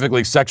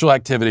specifically sexual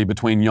activity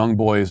between young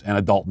boys and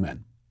adult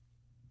men.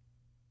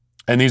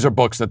 And these are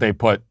books that they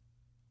put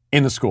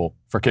in the school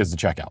for kids to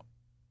check out.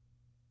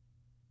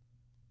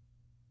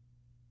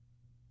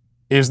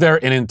 Is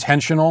there an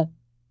intentional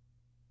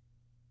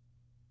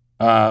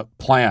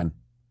plan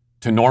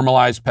to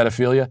normalize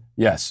pedophilia?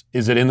 Yes.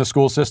 Is it in the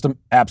school system?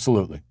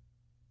 Absolutely.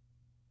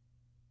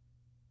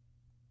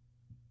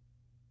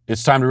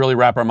 It's time to really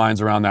wrap our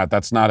minds around that.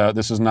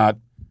 This is not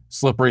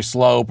slippery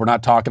slope. We're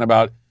not talking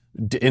about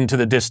into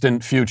the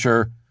distant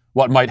future,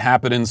 what might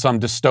happen in some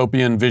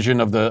dystopian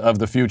vision of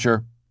the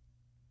future.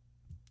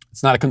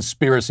 It's not a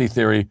conspiracy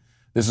theory.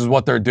 This is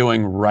what they're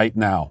doing right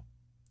now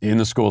in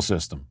the school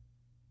system.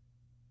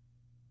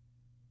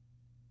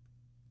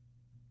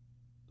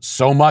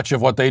 So much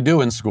of what they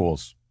do in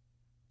schools.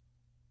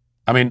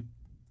 I mean,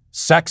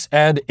 sex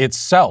ed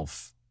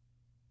itself,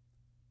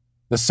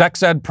 the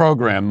sex ed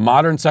program,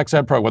 modern sex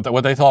ed program,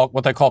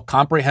 what they call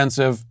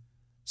comprehensive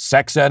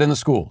sex ed in the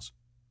schools.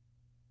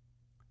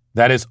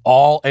 That is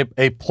all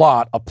a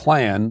plot, a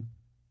plan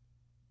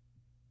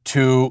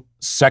to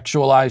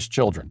sexualize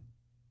children.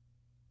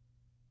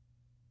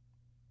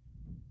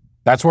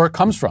 That's where it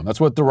comes from. That's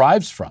what it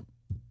derives from.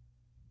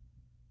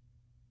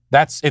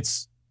 That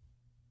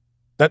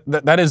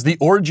is the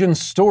origin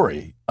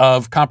story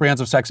of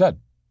comprehensive sex ed.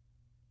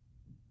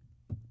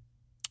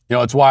 You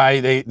know, it's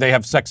why they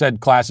have sex ed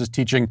classes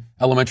teaching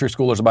elementary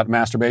schoolers about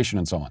masturbation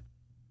and so on.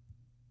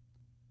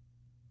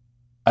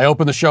 I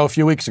opened the show a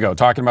few weeks ago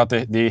talking about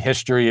the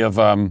history of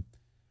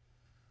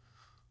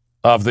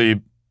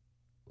the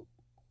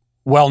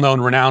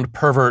well-known, renowned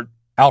pervert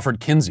Alfred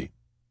Kinsey.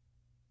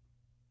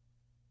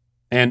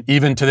 And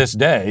even to this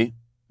day,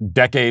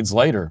 decades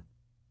later,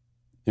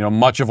 you know,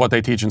 much of what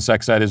they teach in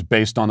sex ed is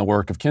based on the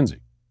work of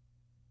Kinsey,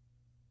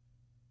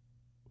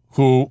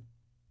 who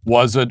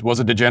was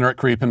a degenerate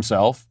creep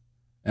himself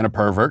and a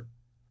pervert,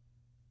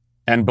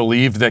 and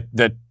believed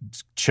that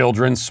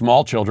children,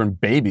 small children,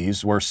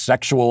 babies, were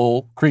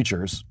sexual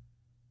creatures.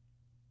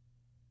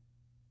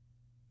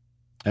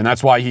 And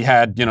that's why he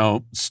had, you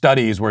know,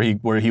 studies where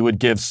he would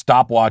give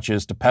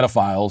stopwatches to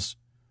pedophiles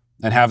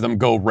and have them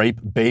go rape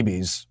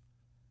babies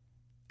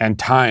and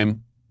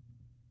time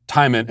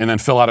it and then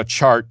fill out a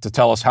chart to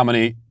tell us how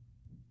many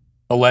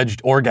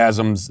alleged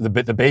orgasms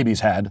the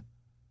babies had.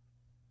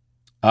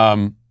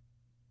 And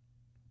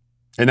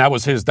that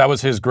was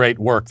his great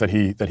work that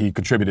he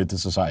contributed to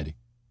society.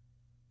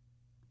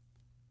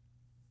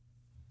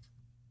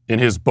 In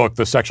his book,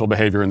 The Sexual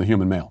Behavior in the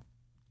Human Male.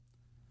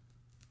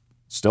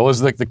 Still is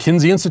the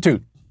Kinsey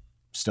Institute,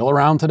 still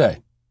around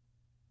today.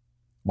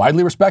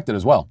 Widely respected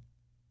as well.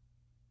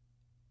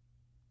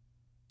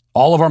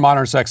 All of our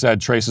modern sex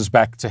ed traces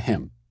back to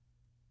him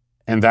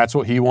And that's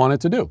what he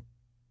wanted to do.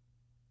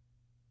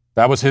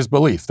 That was his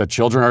belief, that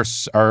children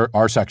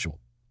are sexual.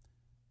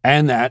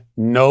 And that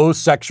no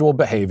sexual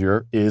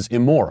behavior is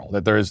immoral,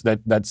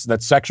 that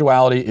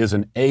sexuality is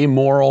an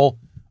amoral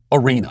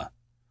arena.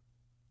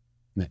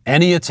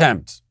 Any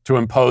attempt to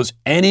impose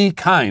any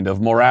kind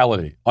of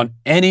morality on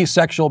any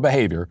sexual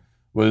behavior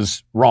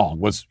was wrong,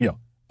 was,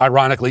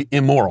 ironically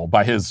immoral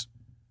by his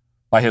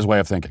way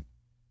of thinking.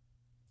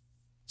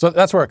 So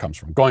that's where it comes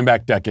from, going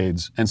back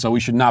decades. And so we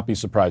should not be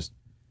surprised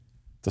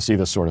to see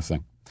this sort of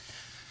thing.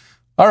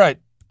 All right.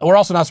 We're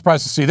also not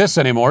surprised to see this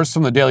anymore. It's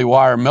from the Daily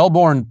Wire.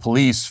 Melbourne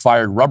police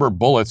fired rubber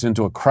bullets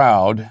into a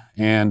crowd.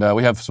 And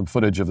we have some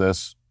footage of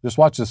this. Just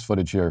watch this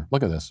footage here.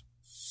 Look at this.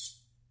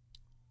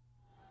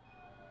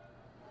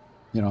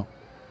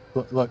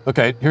 Look,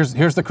 okay, here's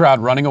the crowd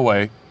running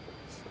away.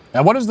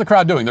 And what is the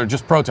crowd doing? They're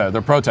just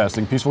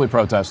protesting, peacefully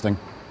protesting.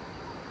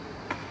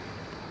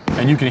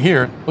 And you can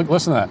hear,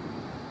 listen to that.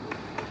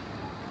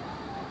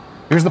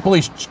 Here's the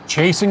police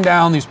chasing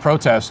down these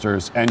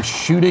protesters and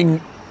shooting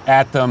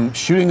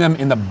them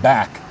in the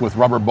back with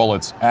rubber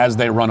bullets as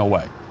they run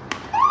away.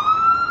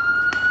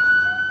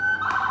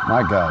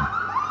 My God.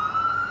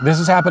 This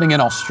is happening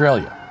in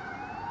Australia.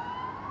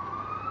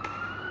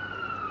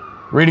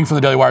 Reading from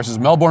the Daily Wire says,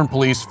 Melbourne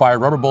police fired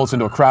rubber bullets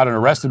into a crowd and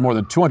arrested more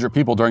than 200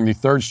 people during the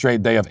third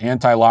straight day of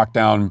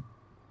anti-lockdown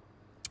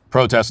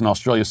protests in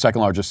Australia's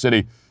second largest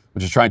city,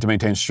 which is trying to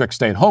maintain strict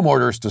stay-at-home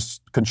orders to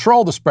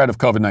control the spread of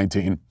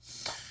COVID-19.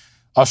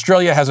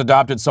 Australia has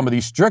adopted some of the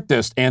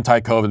strictest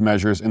anti-COVID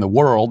measures in the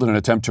world in an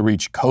attempt to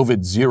reach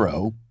COVID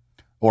zero,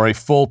 or a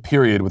full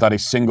period without a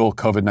single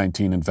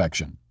COVID-19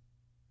 infection.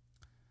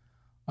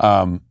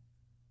 And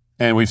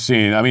we've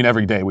seen,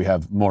 every day we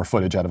have more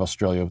footage out of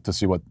Australia to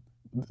see what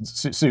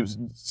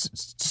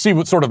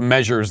sort of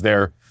measures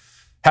they're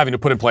having to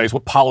put in place,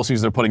 what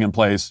policies they're putting in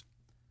place,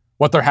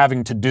 what they're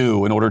having to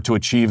do in order to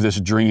achieve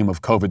this dream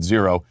of COVID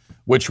zero,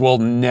 which will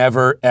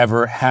never,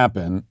 ever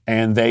happen.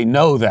 And they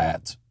know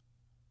that.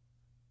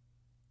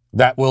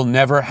 That will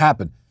never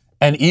happen.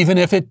 And even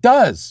if it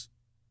does,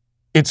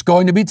 it's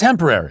going to be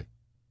temporary.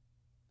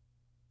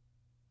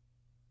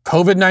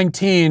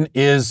 COVID-19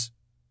 is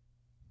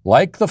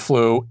like the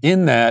flu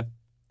in that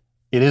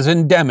it is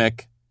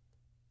endemic.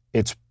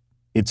 It's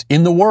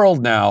in the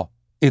world now.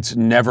 It's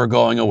never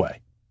going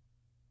away.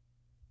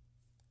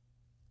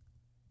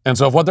 And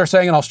so if what they're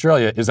saying in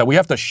Australia is that we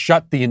have to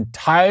shut the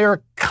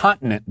entire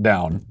continent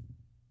down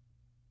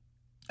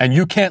and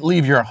you can't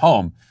leave your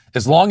home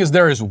as long as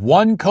there is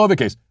one COVID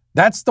case,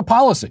 that's the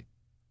policy.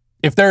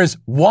 If there is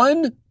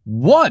one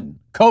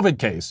COVID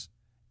case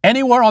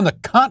anywhere on the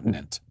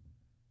continent,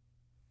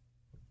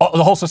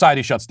 the whole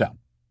society shuts down.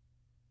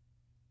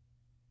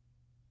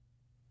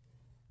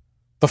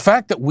 The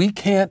fact that we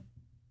can't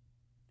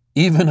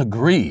even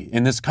agree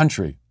in this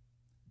country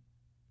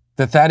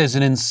that is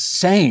an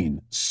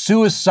insane,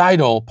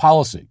 suicidal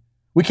policy.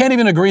 We can't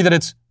even agree that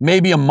it's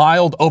maybe a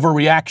mild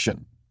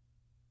overreaction.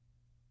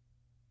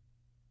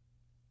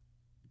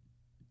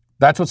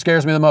 That's what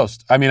scares me the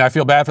most. I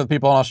feel bad for the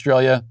people in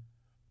Australia.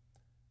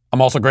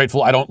 I'm also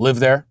grateful I don't live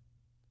there.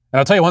 And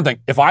I'll tell you one thing.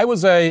 If I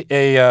was a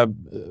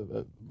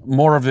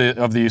more of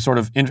the sort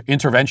of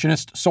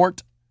interventionist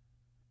sort,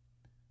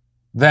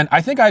 then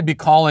I think I'd be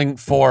calling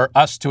for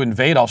us to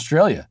invade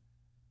Australia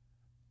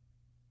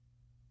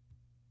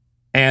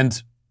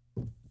and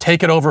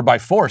take it over by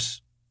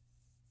force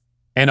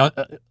and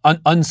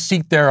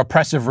unseat their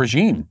oppressive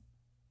regime.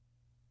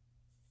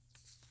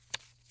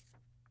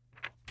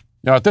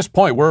 At this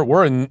point,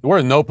 we're in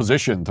no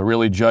position to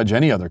really judge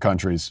any other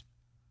countries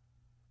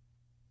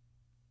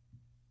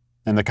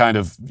and the kind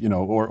of,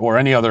 or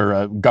any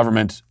other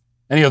government,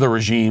 any other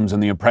regimes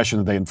and the oppression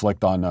that they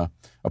inflict on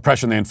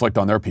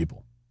their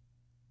people.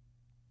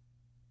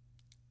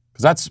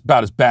 Because that's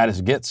about as bad as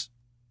it gets.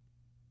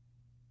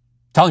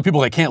 Telling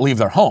people they can't leave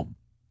their home.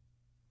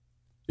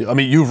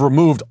 You've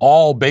removed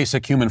all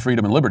basic human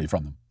freedom and liberty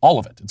from them. All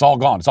of it. It's all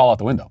gone. It's all out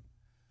the window.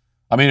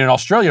 In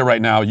Australia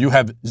right now, you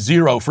have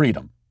zero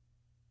freedom.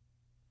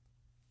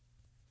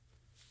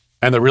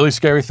 And the really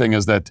scary thing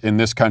is that in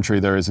this country,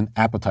 there is an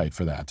appetite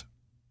for that.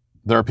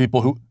 There are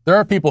people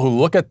who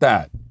look at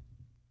that,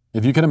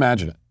 if you can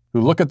imagine it,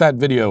 who look at that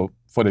video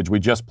footage we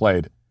just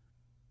played,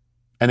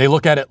 and they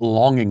look at it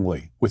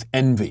longingly with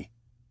envy.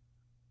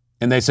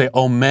 And they say,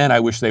 oh man, I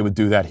wish they would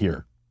do that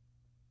here.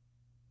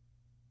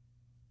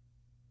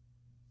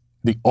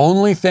 The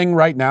only thing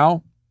right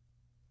now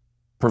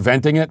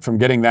preventing it from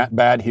getting that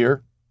bad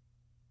here,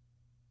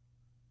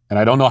 and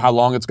I don't know how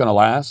long it's going to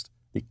last,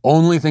 the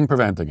only thing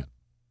preventing it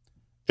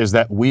is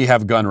that we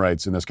have gun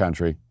rights in this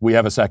country. We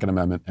have a Second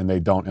Amendment, and they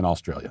don't in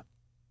Australia.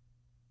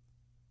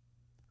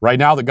 Right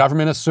now, the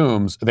government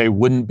assumes they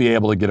wouldn't be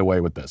able to get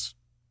away with this.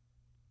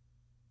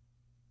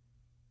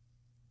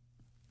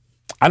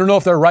 I don't know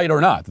if they're right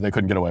or not that they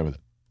couldn't get away with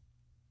it.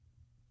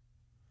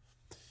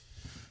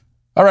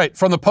 All right,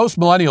 from the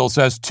Post-Millennial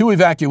says 2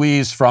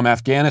 evacuees from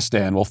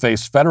Afghanistan will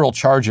face federal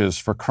charges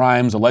for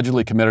crimes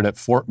allegedly committed at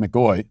Fort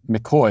McCoy.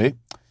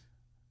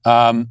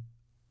 Barullah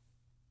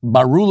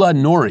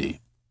Nouri,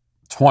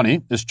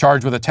 20, is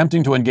charged with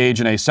attempting to engage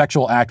in a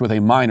sexual act with a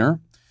minor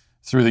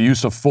through the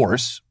use of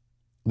force.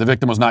 The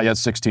victim was not yet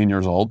 16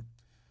 years old.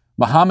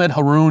 Mohammed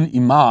Haroon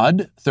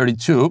Imad,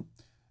 32,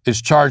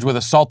 is charged with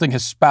assaulting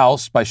his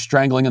spouse by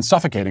strangling and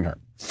suffocating her.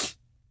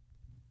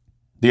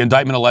 The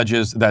indictment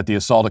alleges that the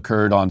assault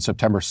occurred on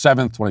September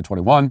 7th,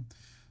 2021.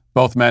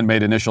 Both men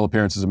made initial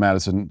appearances in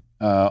Madison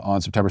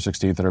on September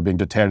 16th and are being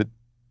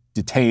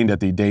detained at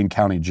the Dane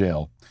County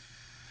Jail.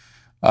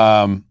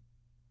 We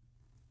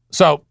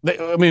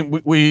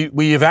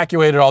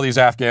evacuated all these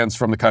Afghans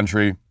from the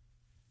country,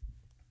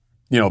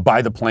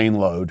 by the plane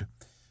load.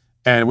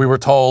 And we were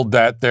told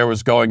that there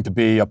was going to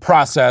be a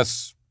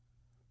process,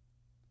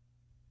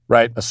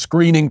 right? A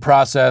screening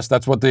process.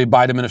 That's what the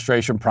Biden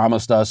administration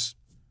promised us.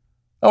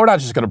 Oh, we're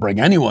not just going to bring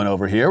anyone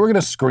over here. We're going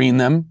to screen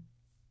them.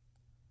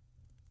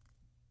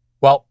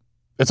 Well,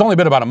 it's only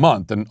been about a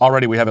month, and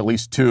already we have at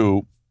least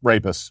 2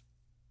 rapists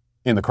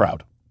in the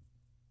crowd.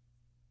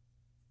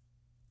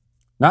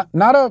 Not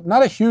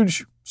a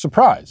huge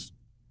surprise.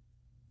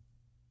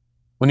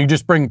 When you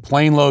just bring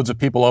plane loads of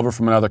people over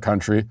from another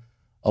country,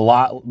 a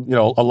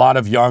lot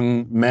of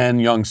young men,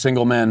 young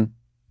single men,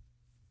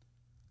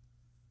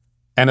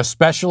 and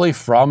especially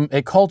from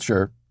a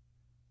culture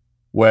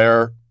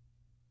where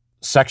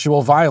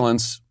sexual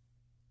violence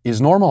is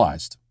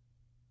normalized.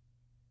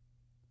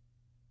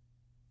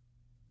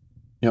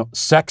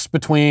 Sex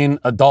between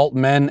adult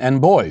men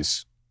and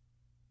boys.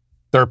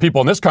 There are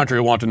people in this country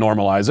who want to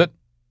normalize it,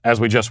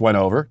 as we just went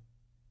over.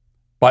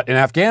 But in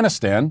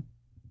Afghanistan,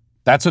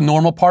 that's a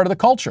normal part of the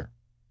culture.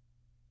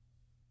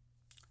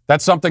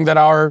 That's something that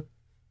our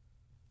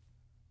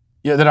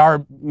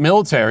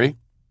military,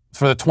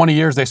 for the 20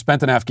 years they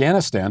spent in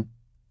Afghanistan,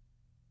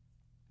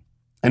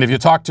 and if you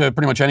talk to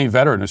pretty much any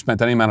veteran who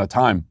spent any amount of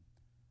time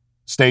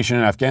stationed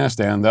in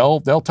Afghanistan,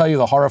 they'll tell you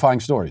the horrifying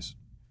stories.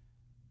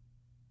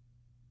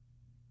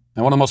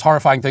 And one of the most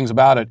horrifying things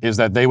about it is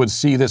that they would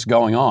see this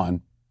going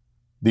on,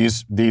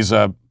 these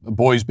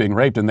boys being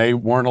raped, and they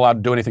weren't allowed to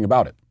do anything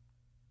about it.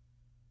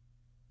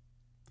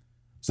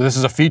 So this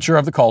is a feature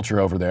of the culture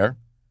over there.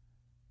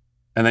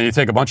 And then you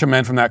take a bunch of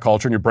men from that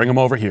culture and you bring them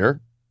over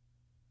here.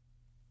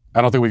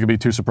 I don't think we could be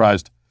too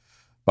surprised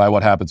by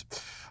what happens.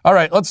 All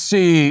right, let's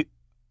see.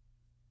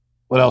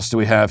 What else do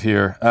we have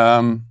here?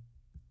 Let's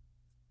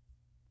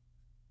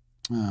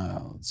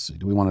see.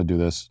 Do we want to do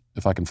this?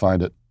 If I can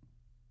find it.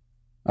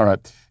 All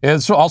right.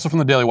 It's also from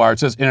the Daily Wire. It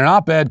says, in an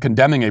op-ed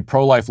condemning a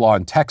pro-life law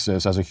in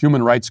Texas as a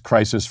human rights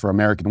crisis for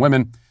American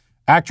women,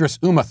 actress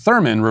Uma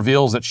Thurman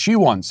reveals that she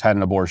once had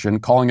an abortion,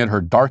 calling it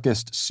her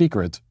darkest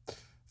secret.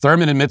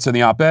 Thurman admits in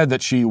the op-ed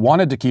that she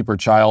wanted to keep her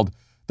child,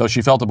 though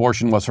she felt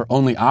abortion was her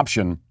only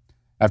option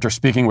after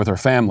speaking with her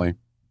family.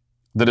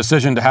 The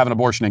decision to have an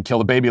abortion and kill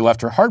the baby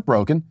left her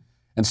heartbroken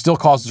and still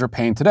causes her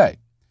pain today.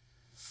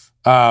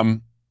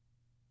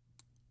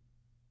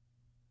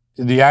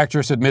 The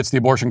actress admits the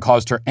abortion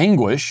caused her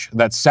anguish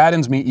that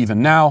saddens me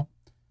even now,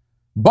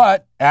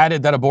 but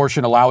added that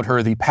abortion allowed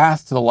her the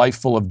path to the life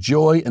full of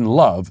joy and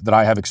love that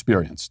I have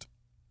experienced.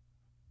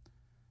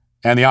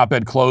 And the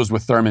op-ed closed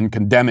with Thurman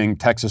condemning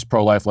Texas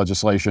pro-life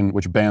legislation,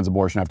 which bans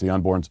abortion after the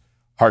unborn's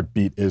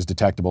heartbeat is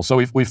detectable.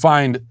 So we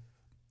find,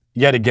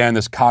 yet again,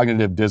 this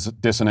cognitive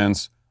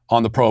dissonance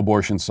on the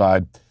pro-abortion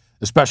side,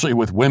 especially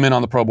with women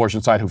on the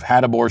pro-abortion side who've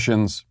had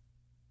abortions.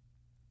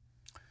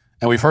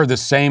 And we've heard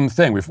this same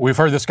thing. We've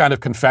heard this kind of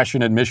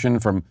confession, admission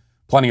from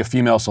plenty of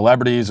female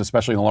celebrities,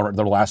 especially in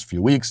the last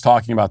few weeks,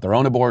 talking about their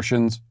own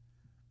abortions.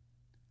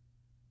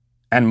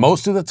 And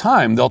most of the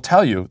time, they'll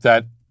tell you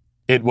that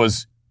it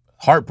was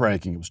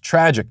heartbreaking, it was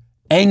tragic,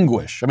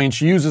 anguish. I mean,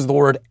 she uses the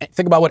word,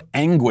 think about what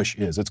anguish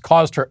is. It's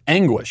caused her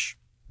anguish.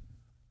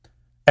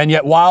 And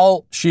yet,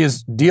 while she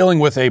is dealing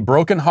with a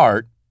broken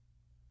heart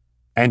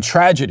and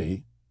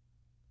tragedy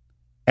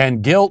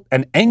and guilt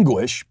and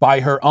anguish by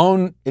her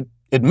own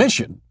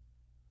admission,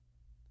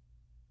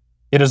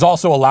 it has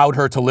also allowed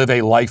her to live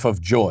a life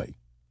of joy.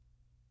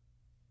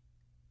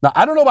 Now,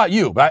 I don't know about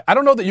you, but I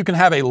don't know that you can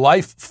have a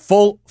life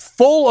full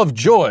of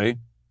joy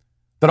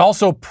that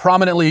also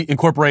prominently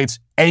incorporates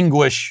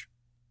anguish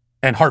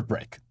and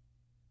heartbreak.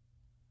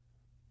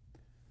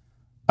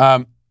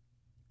 And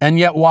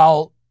yet,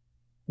 while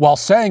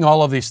saying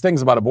all of these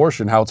things about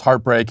abortion, how it's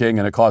heartbreaking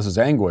and it causes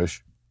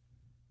anguish,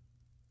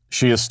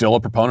 she is still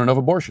a proponent of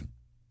abortion.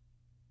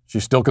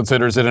 She still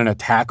considers it an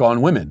attack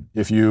on women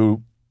if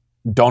you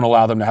don't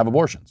allow them to have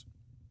abortions.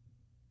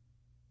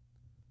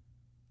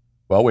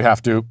 Well, we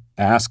have to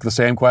ask the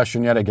same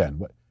question yet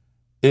again.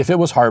 If it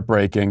was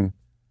heartbreaking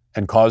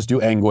and caused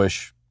you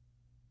anguish,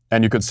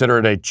 and you consider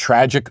it a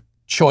tragic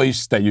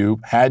choice that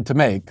you had to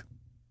make,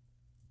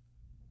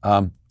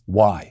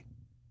 why?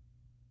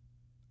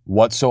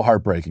 What's so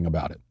heartbreaking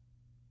about it?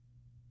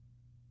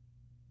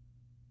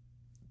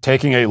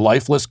 Taking a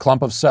lifeless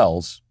clump of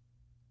cells,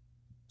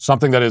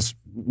 something that is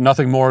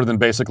nothing more than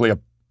basically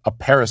a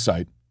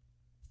parasite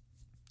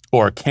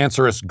or a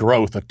cancerous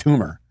growth, a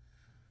tumor,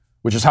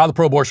 which is how the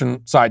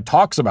pro-abortion side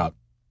talks about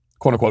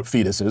quote-unquote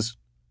fetuses.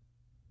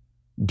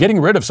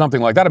 Getting rid of something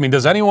like that, I mean,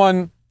 does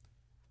anyone,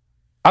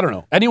 I don't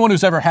know, anyone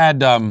who's ever had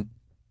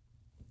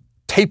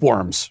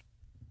tapeworms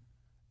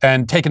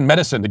and taken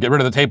medicine to get rid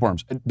of the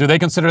tapeworms. Do they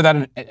consider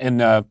that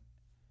in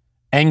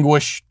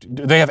anguish?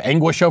 Do they have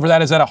anguish over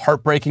that? Is that a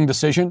heartbreaking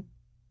decision?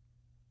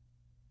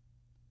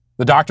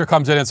 The doctor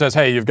comes in and says,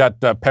 hey, you've got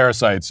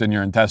parasites in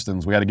your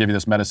intestines. We got to give you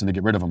this medicine to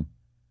get rid of them.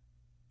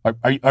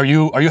 Are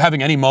you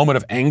having any moment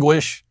of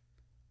anguish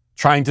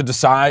trying to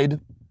decide?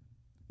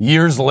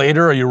 Years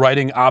later, are you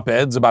writing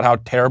op-eds about how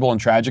terrible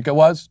and tragic it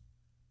was?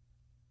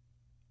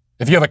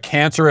 If you have a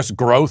cancerous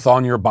growth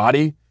on your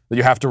body that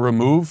you have to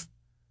remove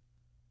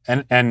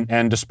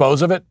and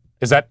dispose of it,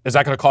 is that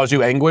going to cause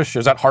you anguish?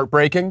 Is that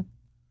heartbreaking?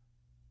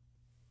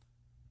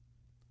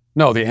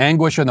 No, the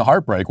anguish and the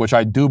heartbreak, which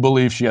I do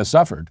believe she has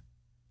suffered.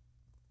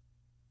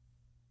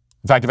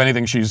 In fact, if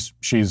anything, she's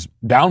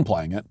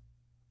downplaying it.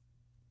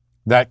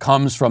 That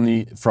comes from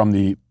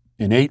the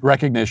innate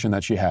recognition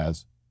that she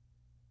has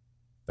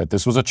that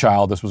this was a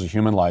child, this was a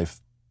human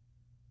life,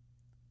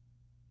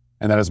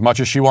 and that as much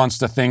as she wants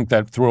to think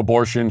that through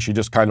abortion she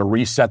just kind of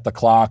reset the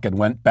clock and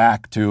went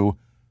back to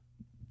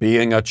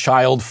being a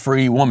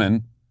child-free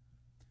woman,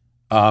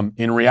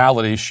 in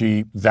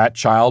reality, that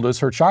child is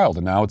her child,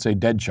 and now it's a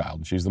dead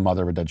child. She's the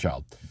mother of a dead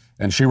child,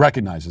 and she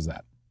recognizes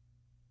that.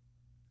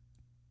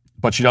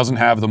 But she doesn't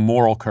have the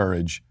moral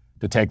courage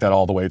to take that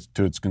all the way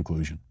to its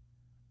conclusion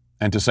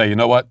and to say, you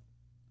know what?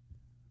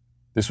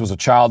 This was a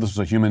child, this was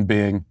a human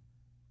being.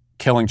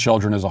 Killing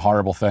children is a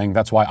horrible thing.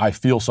 That's why I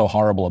feel so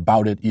horrible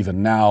about it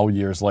even now,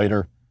 years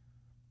later.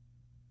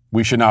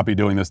 We should not be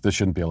doing this. This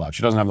shouldn't be allowed.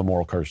 She doesn't have the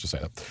moral courage to say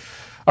that.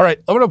 All right,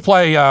 I'm going to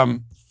play,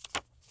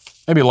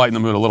 maybe lighten the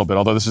mood a little bit,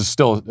 although this is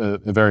still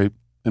a very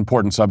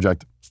important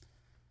subject.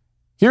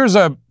 Here's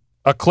a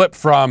clip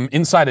from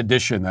Inside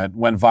Edition that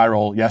went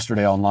viral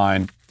yesterday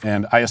online.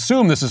 And I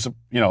assume this is,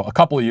 a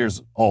couple of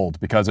years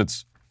old because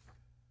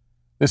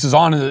this is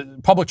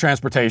on public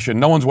transportation.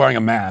 No one's wearing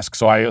a mask,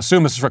 so I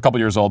assume this is for a couple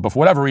of years old. But for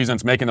whatever reason,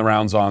 it's making the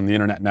rounds on the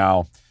internet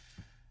now.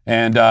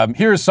 And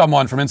here's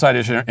someone from Inside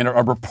Edition,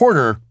 a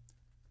reporter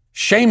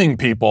shaming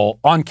people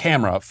on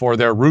camera for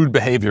their rude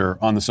behavior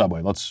on the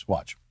subway. Let's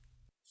watch.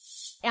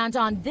 And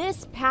on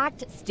this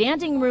packed,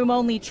 standing room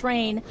only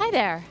train, hi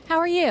there, how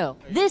are you?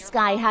 This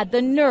guy had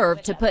the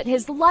nerve to put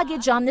his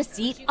luggage on the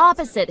seat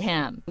opposite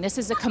him. This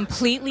is a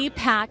completely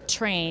packed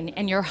train,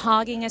 and you're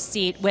hogging a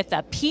seat with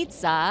a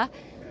pizza,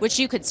 which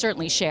you could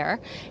certainly share,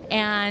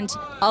 and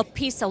a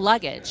piece of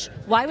luggage.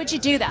 Why would you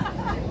do that?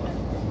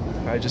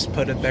 I just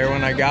put it there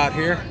when I got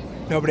here.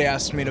 Nobody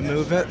asked me to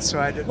move it, so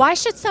I did. Why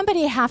should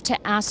somebody have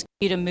to ask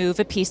you to move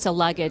a piece of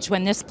luggage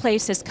when this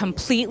place is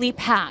completely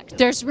packed?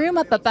 There's room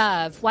up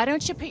above. Why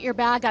don't you put your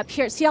bag up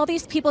here? See all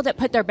these people that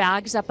put their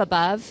bags up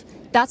above?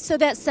 That's so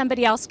that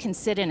somebody else can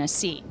sit in a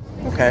seat.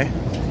 Okay.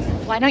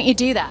 Why don't you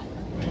do that?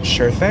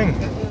 Sure thing.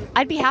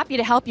 I'd be happy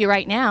to help you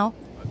right now.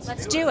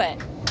 Let's do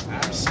it.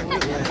 Absolutely.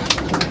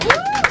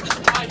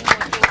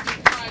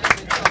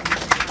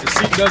 The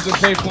seat doesn't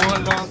pay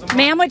 $400.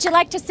 Ma'am, would you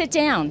like to sit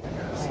down?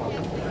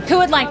 Who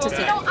would like to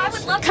sit down? I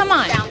would love to Come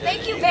on. sit down.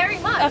 Thank you very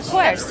much. Of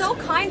course. That's so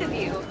kind of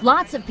you.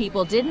 Lots of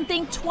people didn't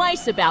think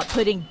twice about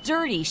putting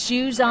dirty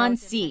shoes on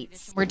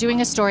seats. We're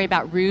doing a story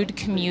about rude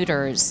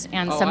commuters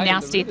and some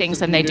nasty things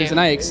that they do. And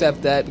I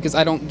accept that because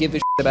I don't give a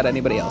shit about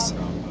anybody else.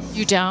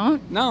 You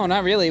don't? No,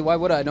 not really. Why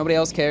would I? Nobody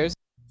else cares.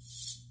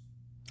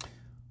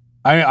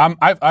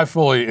 I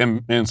fully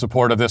am in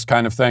support of this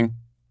kind of thing.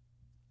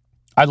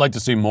 I'd like to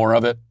see more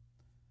of it.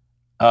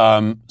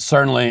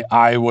 Certainly,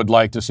 I would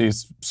like to see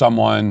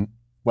someone,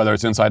 whether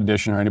it's Inside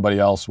Edition or anybody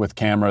else, with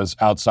cameras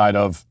outside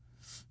of,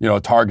 a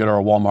Target or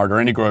a Walmart or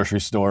any grocery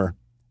store,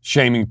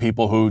 shaming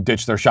people who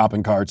ditch their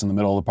shopping carts in the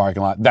middle of the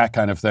parking lot, that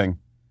kind of thing.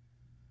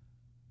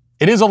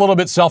 It is a little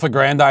bit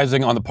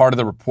self-aggrandizing on the part of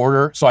the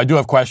reporter, so I do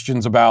have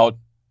questions about,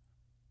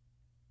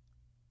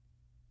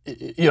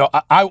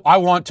 I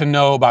want to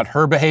know about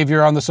her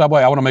behavior on the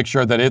subway. I want to make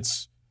sure that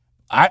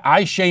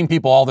I shame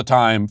people all the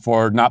time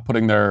for not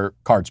putting their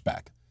carts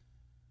back,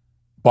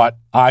 but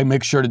I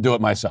make sure to do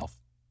it myself.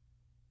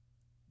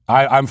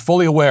 I'm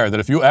fully aware that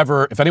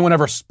if anyone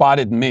ever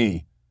spotted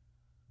me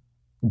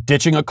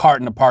ditching a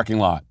cart in a parking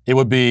lot, it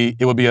would be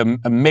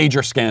a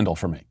major scandal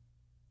for me,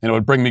 and it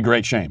would bring me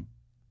great shame.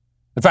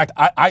 In fact,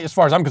 I, as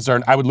far as I'm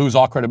concerned, I would lose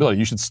all credibility.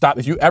 You should stop.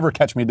 If you ever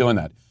catch me doing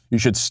that, you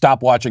should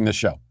stop watching this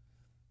show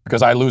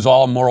because I lose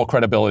all moral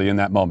credibility in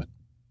that moment.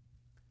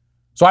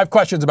 So I have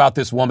questions about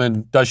this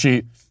woman. Does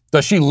she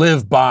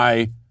live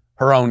by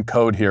her own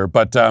code here?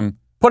 But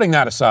putting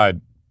that aside,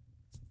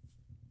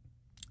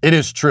 it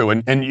is true,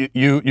 and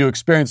you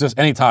experience this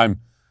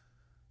anytime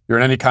you're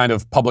in any kind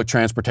of public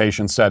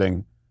transportation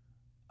setting.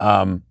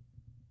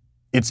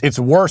 It's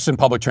worse in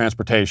public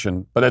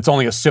transportation, but it's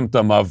only a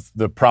symptom of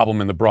the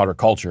problem in the broader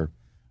culture,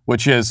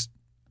 which is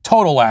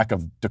total lack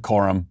of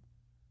decorum,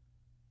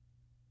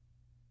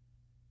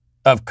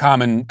 of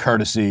common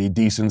courtesy,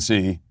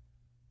 decency,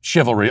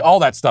 chivalry. All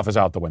that stuff is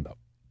out the window.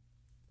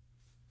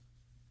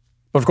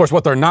 But of course,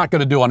 what they're not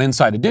going to do on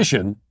Inside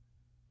Edition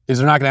is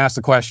they're not going to ask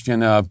the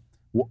question of,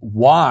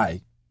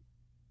 why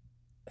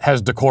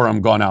has decorum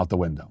gone out the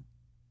window?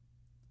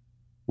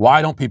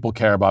 Why don't people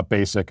care about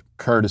basic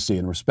courtesy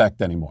and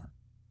respect anymore?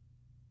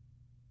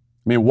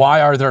 I mean,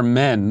 why are there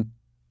men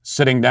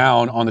sitting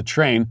down on the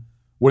train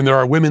when there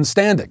are women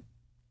standing?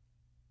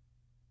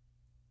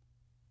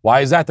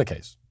 Why is that the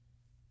case?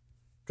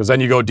 Because then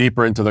you go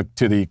deeper into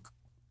the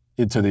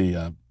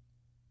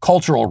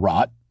cultural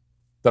rot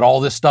that all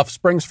this stuff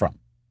springs from.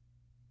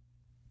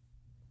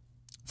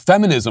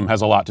 Feminism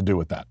has a lot to do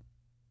with that.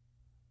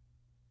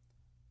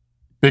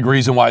 Big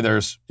reason why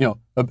there's,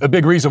 a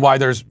big reason why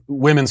there's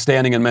women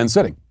standing and men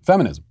sitting.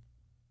 Feminism,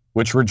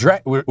 which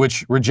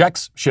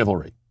rejects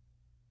chivalry,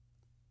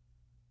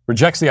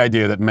 rejects the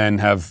idea that men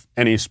have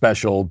any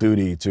special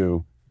duty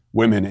to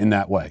women in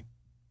that way.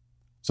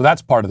 So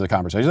that's part of the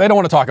conversation. They don't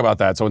want to talk about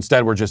that. So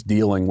instead, we're just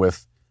dealing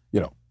with,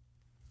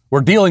 we're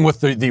dealing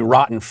with the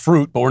rotten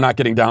fruit, but we're not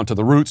getting down to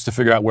the roots to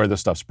figure out where this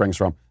stuff springs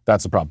from.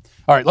 That's the problem.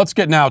 All right, let's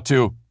get now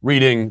to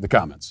reading the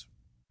comments.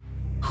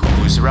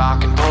 Who's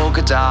rocking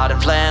polka dot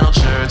and flannel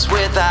shirts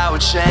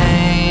without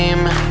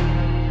shame?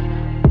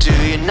 Do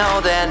you know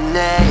their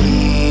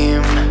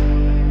name?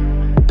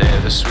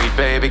 They're the Sweet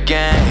Baby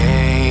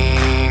Gang.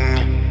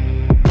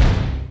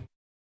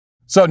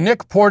 So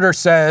Nick Porter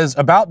says,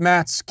 about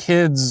Matt's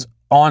kids'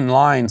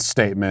 online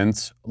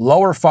statement,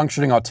 lower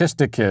functioning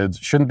autistic kids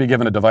shouldn't be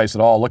given a device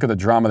at all. Look at the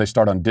drama they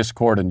start on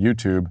Discord and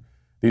YouTube.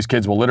 These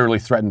kids will literally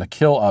threaten to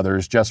kill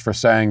others just for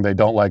saying they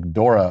don't like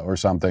Dora or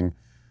something.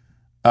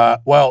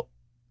 Well,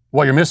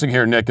 what you're missing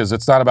here, Nick, is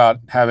it's not about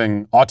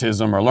having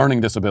autism or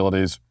learning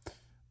disabilities.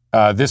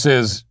 This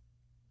is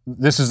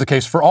the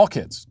case for all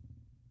kids.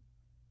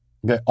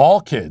 Okay?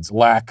 All kids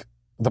lack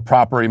the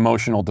proper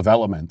emotional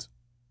development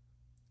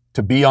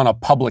to be on a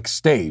public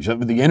stage.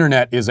 The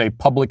internet is a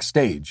public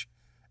stage,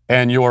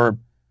 and you're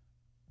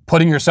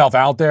putting yourself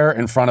out there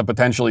in front of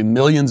potentially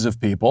millions of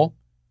people,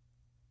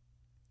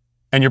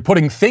 and you're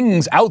putting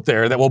things out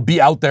there that will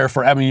be out there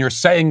forever. I mean, you're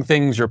saying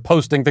things, you're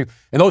posting things,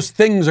 and those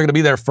things are going to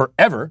be there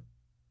forever.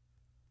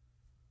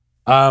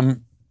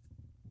 And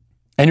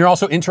you're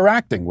also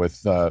interacting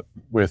with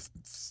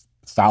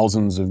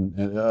thousands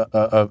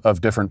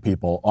of different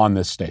people on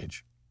this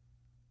stage.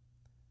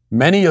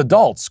 Many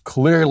adults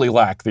clearly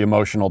lack the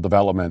emotional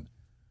development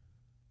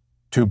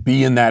to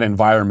be in that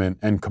environment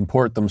and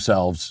comport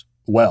themselves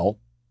well.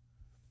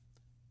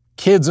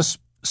 Kids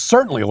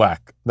certainly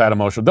lack that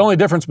emotion. The only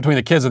difference between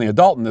the kids and the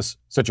adult in this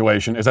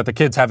situation is that the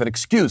kids have an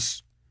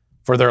excuse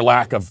for their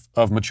lack of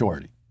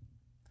maturity.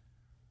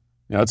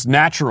 It's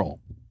natural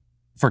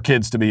for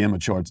kids to be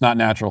immature. It's not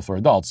natural for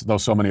adults, though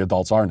so many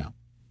adults are now.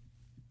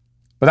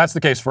 But that's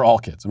the case for all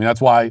kids. I mean, that's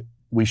why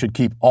we should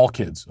keep all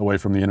kids away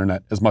from the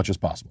internet as much as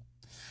possible.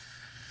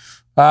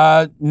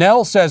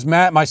 Nell says,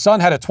 Matt, my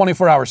son had a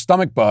 24-hour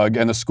stomach bug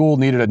and the school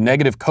needed a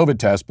negative COVID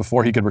test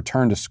before he could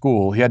return to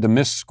school. He had to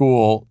miss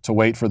school to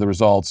wait for the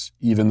results,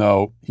 even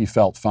though he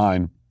felt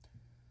fine.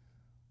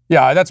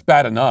 Yeah, that's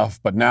bad enough.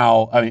 But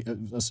now, I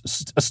mean,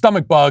 a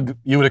stomach bug,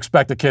 you would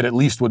expect a kid at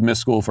least would miss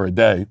school for a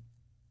day.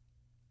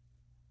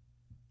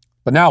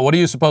 But now, what are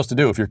you supposed to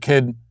do if your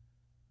kid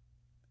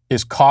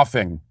is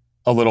coughing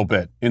a little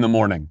bit in the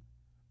morning,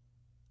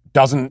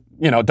 doesn't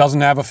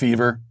have a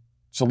fever,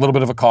 just a little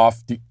bit of a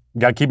cough? You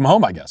got to keep them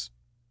home, I guess.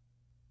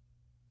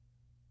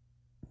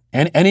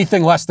 And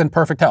anything less than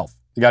perfect health,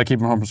 you got to keep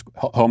them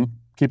home.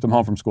 Keep them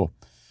home from school.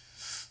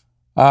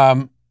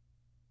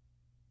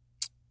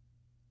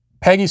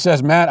 Peggy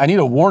says, Matt, I need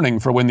a warning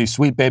for when the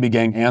Sweet Baby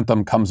Gang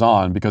anthem comes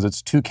on because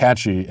it's too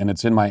catchy and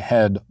it's in my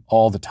head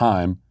all the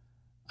time.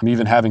 I'm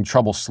even having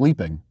trouble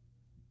sleeping.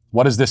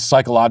 What is this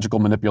psychological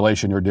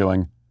manipulation you're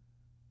doing?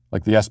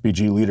 Like the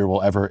SBG leader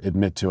will ever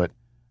admit to it.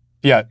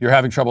 Yeah, you're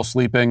having trouble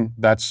sleeping.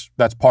 That's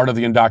part of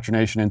the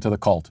indoctrination into the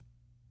cult.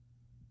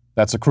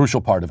 That's a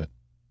crucial part of it.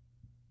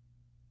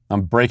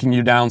 I'm breaking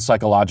you down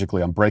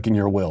psychologically. I'm breaking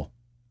your will.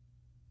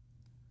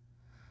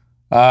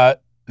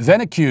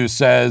 Venicue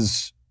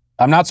says,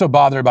 I'm not so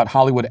bothered about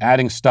Hollywood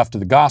adding stuff to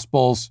the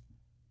Gospels,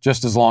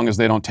 just as long as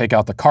they don't take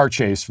out the car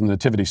chase from the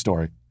Nativity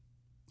story.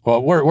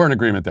 Well, we're in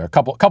agreement there. A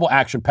couple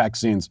action-packed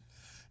scenes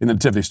in the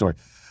Nativity story.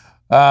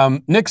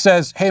 Nick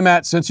says, hey,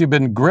 Matt, since you've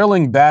been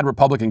grilling bad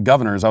Republican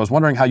governors, I was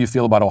wondering how you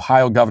feel about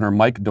Ohio Governor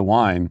Mike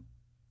DeWine.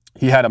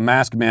 He had a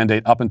mask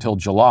mandate up until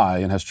July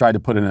and has tried to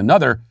put in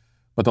another,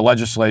 but the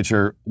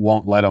legislature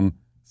won't let him.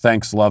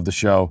 Thanks, love the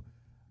show.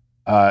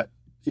 I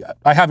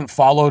haven't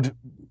followed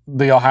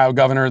the Ohio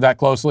governor that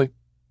closely.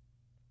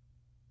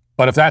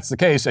 But if that's the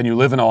case and you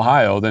live in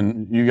Ohio,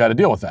 then you got to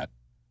deal with that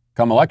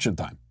come election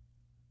time.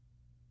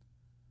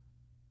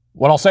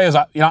 What I'll say is,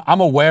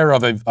 I'm aware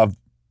of a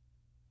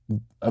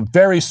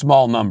very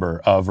small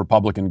number of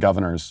Republican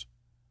governors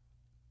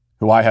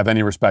who I have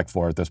any respect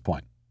for at this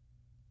point.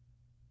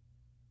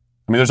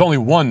 I mean, there's only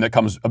one that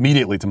comes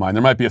immediately to mind.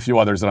 There might be a few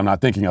others that I'm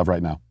not thinking of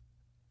right now.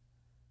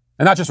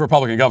 And not just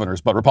Republican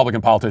governors, but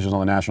Republican politicians on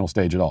the national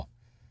stage at all.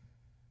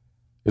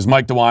 Is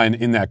Mike DeWine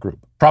in that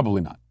group?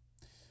 Probably not.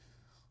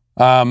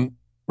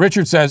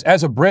 Richard says,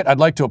 as a Brit, I'd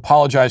like to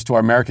apologize to our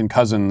American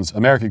cousins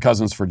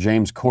for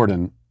James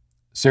Corden.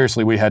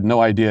 Seriously, we had no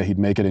idea he'd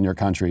make it in your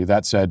country.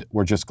 That said,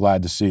 we're just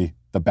glad to see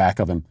the back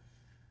of him.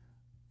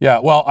 Yeah,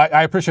 well,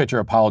 I appreciate your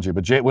apology,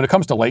 but when it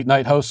comes to late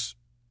night hosts,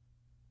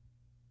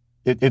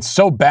 it's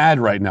so bad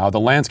right now. The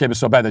landscape is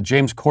so bad that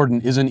James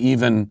Corden isn't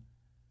even.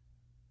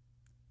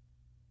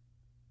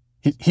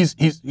 He's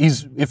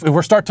if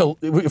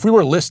we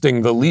were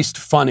listing the least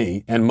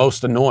funny and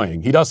most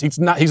annoying, he's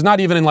not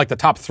even in like the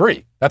top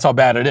 3. That's how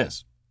bad it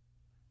is.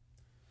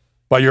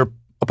 But your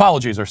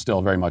apologies are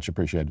still very much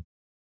appreciated.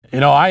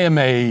 I am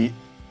a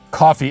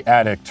coffee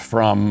addict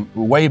from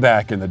way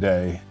back in the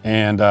day,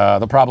 and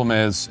the problem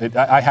is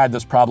I had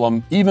this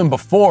problem even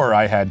before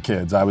I had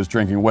kids. I was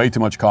drinking way too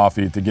much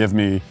coffee to give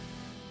me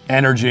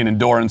energy and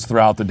endurance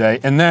throughout the day.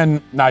 And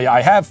then now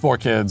I have 4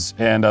 kids,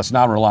 and so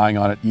now I'm relying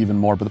on it even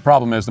more. But the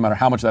problem is no matter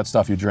how much of that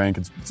stuff you drink,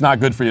 it's not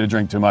good for you to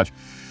drink too much.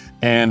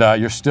 And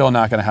you're still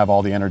not going to have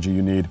all the energy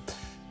you need.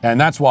 And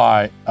that's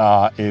why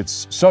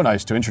it's so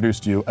nice to introduce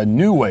to you a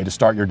new way to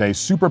start your day,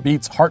 Super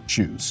Beets Heart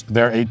Chews.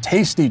 They're a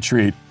tasty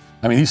treat.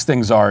 I mean, these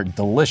things are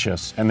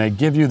delicious, and they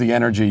give you the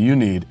energy you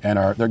need, and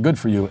they're good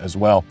for you as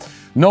well.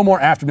 No more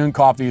afternoon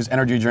coffees,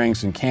 energy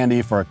drinks, and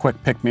candy for a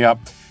quick pick-me-up.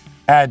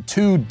 Add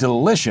 2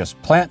 delicious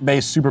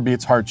plant-based Super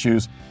Beets Heart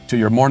Chews to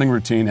your morning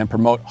routine and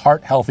promote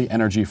heart-healthy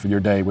energy for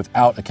your day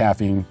without a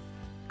caffeine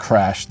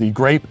crash. The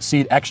grape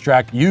seed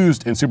extract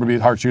used in Super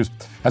Beets Heart Chews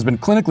has been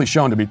clinically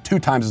shown to be 2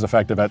 times as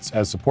effective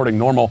as supporting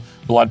normal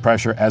blood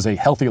pressure as a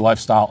healthy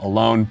lifestyle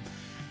alone.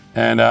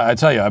 And I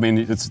tell you, I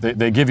mean,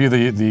 they give you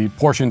the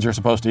portions you're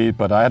supposed to eat,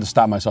 but I had to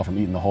stop myself from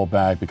eating the whole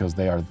bag because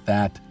they are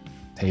that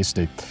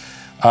tasty.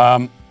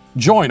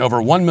 Join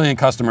over 1 million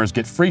customers,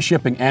 get free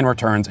shipping and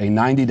returns, a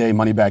 90-day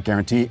money-back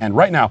guarantee, and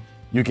right now,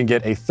 you can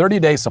get a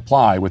 30-day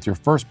supply with your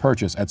first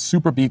purchase at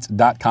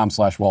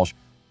superbeets.com/Walsh,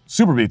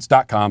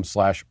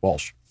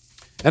 superbeets.com/Walsh.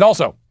 And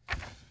also,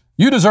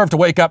 you deserve to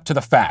wake up to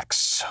the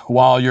facts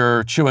while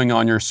you're chewing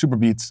on your Super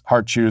Beets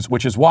Heart Chews,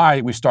 which is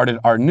why we started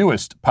our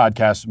newest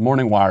podcast,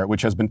 Morning Wire,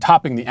 which has been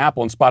topping the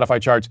Apple and Spotify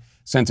charts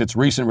since its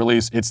recent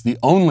release. It's the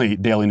only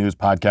daily news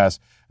podcast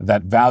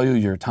that value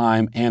your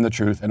time and the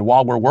truth. And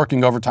while we're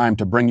working overtime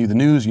to bring you the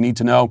news you need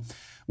to know,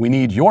 we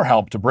need your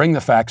help to bring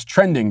the facts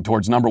trending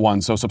towards number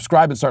 1. So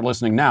subscribe and start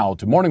listening now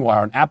to Morning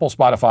Wire on Apple,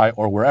 Spotify,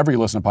 or wherever you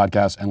listen to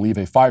podcasts, and leave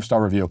a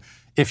 5-star review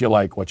if you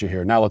like what you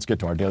hear. Now let's get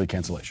to our daily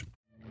cancellation.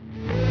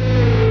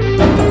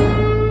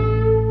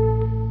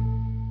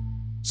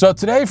 So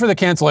today for the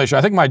cancellation,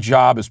 I think my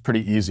job is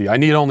pretty easy. I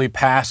need only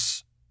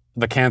pass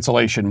the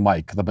cancellation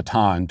mic, the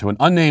baton, to an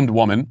unnamed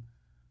woman,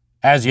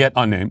 as yet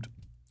unnamed,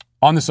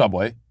 on the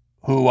subway,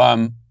 who,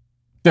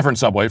 different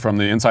subway from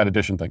the Inside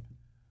Edition thing,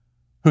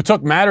 who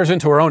took matters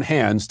into her own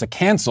hands to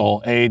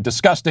cancel a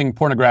disgusting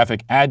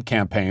pornographic ad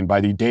campaign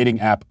by the dating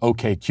app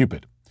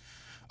OkCupid.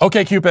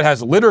 OkCupid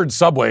has littered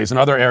subways and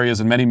other areas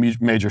in many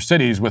major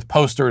cities with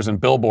posters and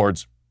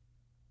billboards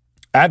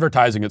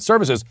advertising its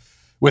services,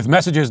 with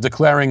messages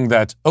declaring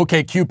that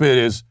OkCupid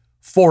is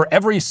for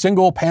every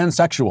single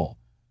pansexual,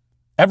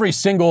 every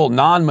single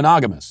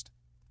non-monogamist,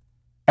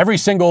 every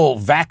single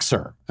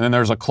vaxxer. And then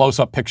there's a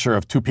close-up picture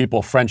of 2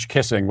 people French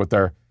kissing with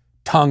their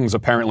tongues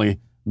apparently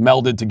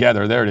melded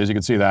together. There it is, you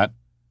can see that.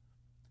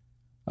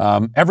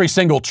 Every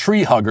single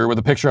tree hugger with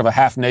a picture of a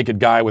half-naked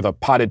guy with a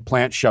potted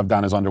plant shoved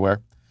down his underwear.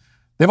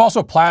 They've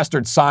also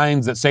plastered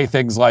signs that say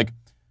things like,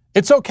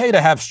 it's okay to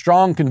have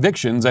strong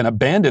convictions and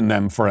abandon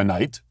them for a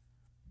night.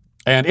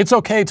 And it's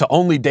okay to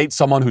only date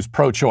someone who's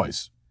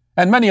pro-choice,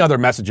 and many other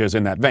messages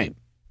in that vein.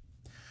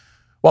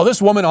 Well,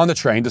 this woman on the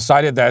train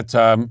decided that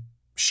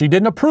she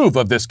didn't approve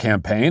of this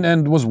campaign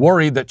and was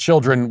worried that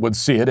children would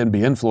see it and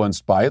be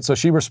influenced by it, so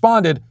she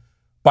responded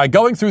by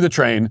going through the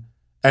train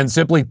and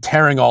simply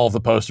tearing all of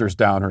the posters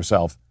down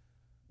herself.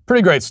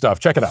 Pretty great stuff.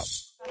 Check it out.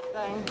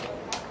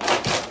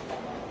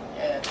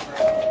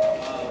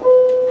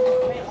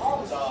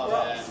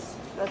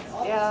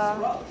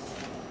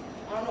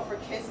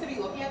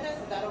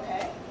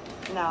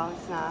 No,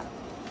 it's not.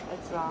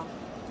 It's wrong.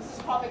 This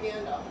is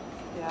propaganda.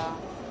 Yeah.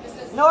 This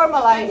is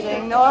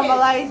normalizing.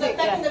 It's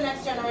affecting the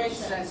next generation.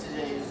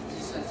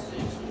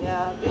 Desensitization.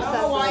 Yeah. I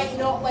don't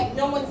know why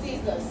no one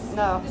sees this.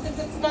 No. This is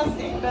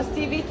disgusting. Because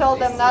TV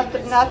told them not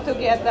to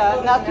get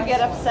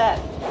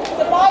upset.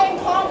 Divide and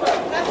conquer.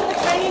 That's what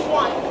the Chinese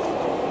want.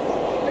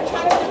 They're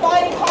trying to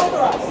divide and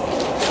conquer us.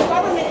 The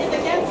government is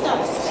against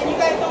us, and you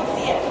guys don't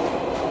see it.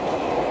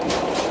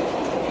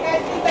 You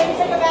guys think that you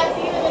take a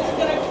vaccine and this is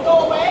going to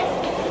go away?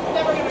 It's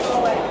never going to go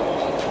away.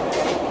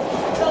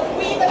 So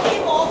we, the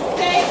people,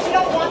 say we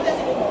don't want this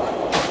anymore.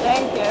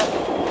 Thank you.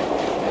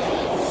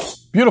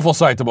 Beautiful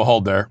sight to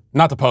behold there.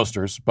 Not the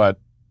posters, but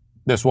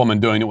this woman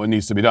doing what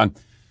needs to be done.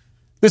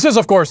 This is,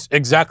 of course,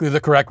 exactly the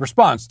correct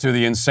response to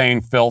the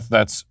insane filth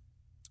that's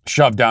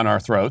shoved down our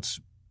throats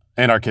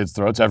and our kids'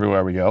 throats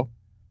everywhere we go.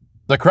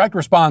 The correct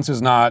response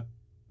is not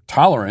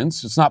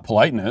tolerance. It's not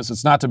politeness.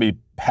 It's not to be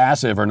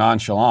passive or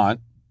nonchalant.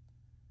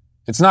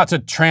 It's not to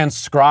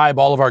transcribe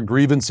all of our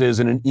grievances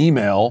in an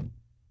email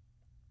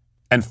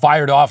and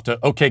fire it off to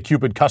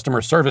OkCupid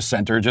customer service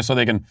center just so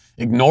they can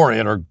ignore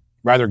it or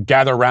rather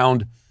gather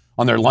around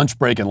on their lunch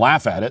break and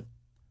laugh at it.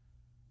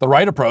 The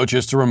right approach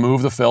is to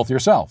remove the filth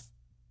yourself.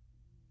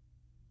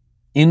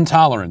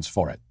 Intolerance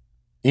for it.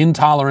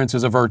 Intolerance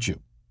is a virtue.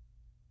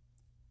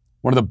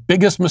 One of the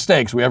biggest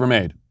mistakes we ever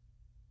made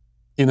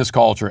in this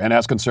culture and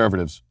as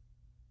conservatives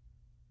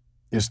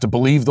is to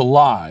believe the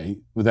lie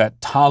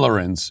that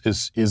tolerance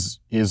is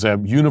a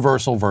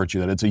universal virtue,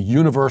 that it's a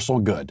universal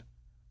good,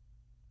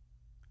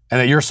 and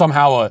that you're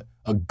somehow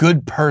a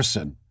good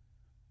person,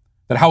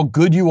 that how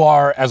good you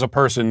are as a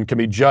person can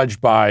be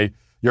judged by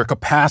your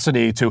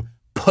capacity to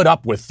put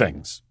up with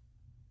things.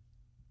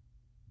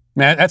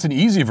 Man, that's an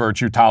easy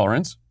virtue,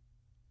 tolerance.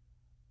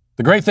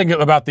 The great thing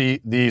about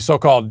the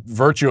so-called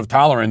virtue of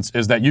tolerance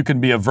is that you can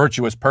be a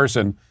virtuous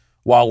person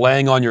while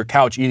laying on your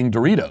couch eating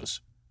Doritos.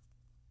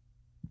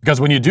 Because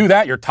when you do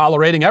that, you're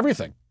tolerating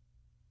everything.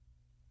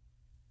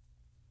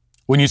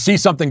 When you see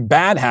something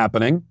bad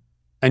happening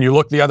and you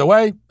look the other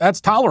way, that's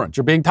tolerance.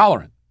 You're being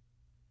tolerant.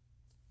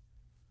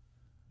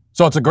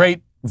 So it's a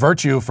great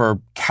virtue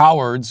for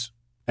cowards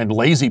and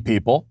lazy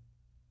people.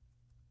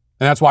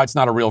 And that's why it's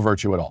not a real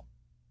virtue at all.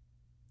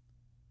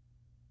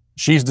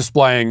 She's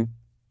displaying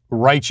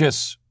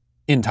righteous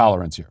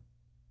intolerance here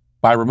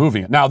by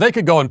removing it. Now, they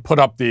could go and put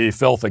up the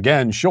filth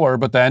again, sure,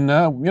 but then,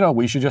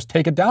 we should just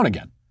take it down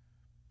again.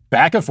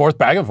 Back and forth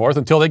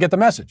until they get the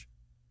message.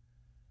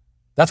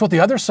 That's what the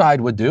other side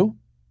would do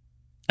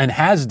and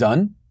has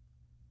done.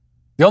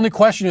 The only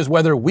question is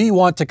whether we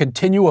want to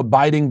continue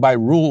abiding by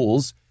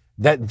rules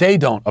that they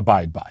don't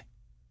abide by.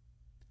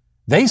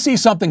 They see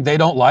something they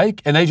don't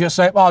like and they just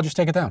say, well, I'll just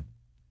take it down.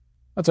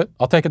 That's it.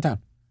 I'll take it down.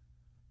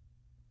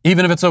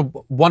 Even if it's a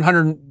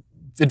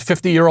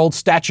 150-year-old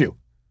statue.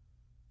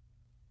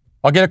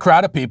 I'll get a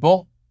crowd of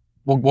people.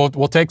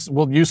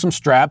 We'll use some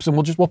straps and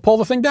we'll pull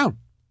the thing down.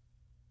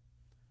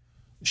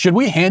 Should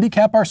we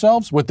handicap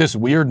ourselves with this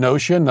weird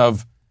notion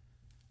of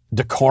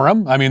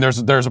decorum? I mean,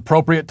 there's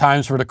appropriate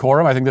times for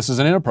decorum. I think this is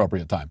an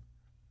inappropriate time.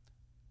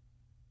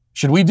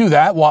 Should we do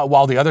that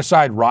while the other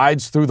side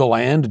rides through the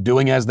land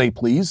doing as they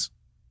please?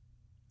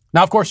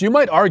 Now, of course, you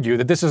might argue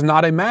that this is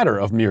not a matter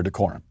of mere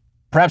decorum.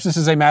 Perhaps this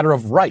is a matter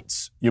of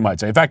rights, you might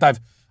say. In fact,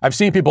 I've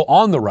seen people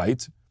on the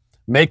right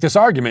make this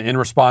argument in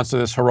response to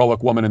this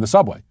heroic woman in the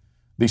subway,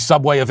 the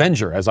subway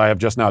avenger, as I have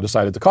just now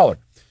decided to call her.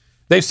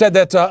 They've said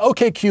that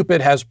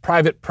OkCupid has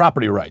private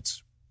property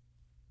rights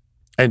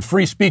and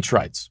free speech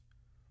rights,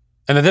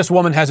 and that this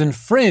woman has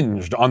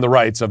infringed on the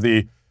rights of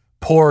the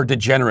poor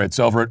degenerates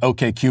over at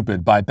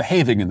OkCupid by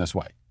behaving in this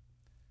way.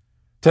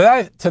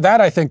 To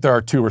that, I think there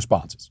are two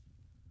responses.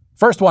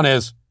 First one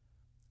is,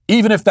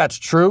 even if that's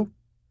true,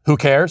 who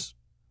cares?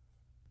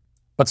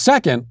 But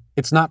second,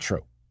 it's not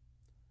true.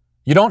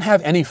 You don't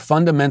have any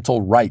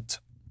fundamental right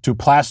to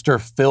plaster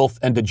filth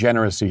and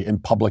degeneracy in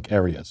public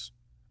areas.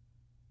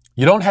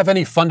 You don't have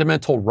any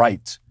fundamental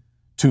right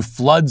to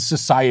flood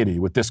society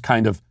with this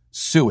kind of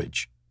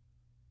sewage.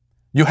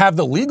 You have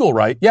the legal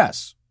right,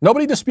 yes.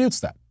 Nobody disputes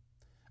that.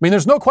 I mean,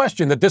 there's no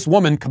question that this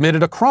woman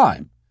committed a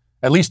crime,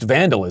 at least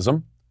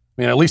vandalism,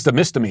 at least a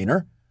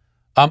misdemeanor,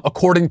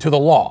 according to the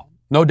law.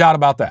 No doubt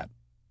about that.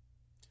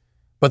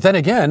 But then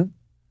again,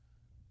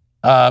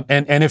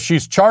 and if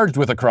she's charged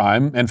with a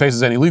crime and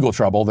faces any legal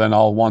trouble, then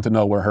I'll want to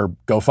know where her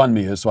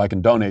GoFundMe is so I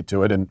can donate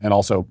to it and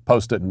also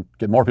post it and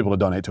get more people to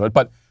donate to it.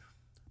 But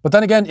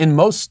then again, in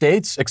most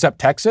states, except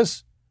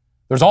Texas,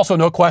 there's also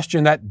no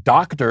question that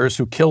doctors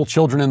who kill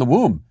children in the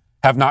womb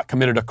have not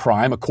committed a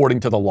crime according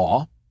to the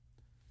law.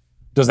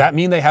 Does that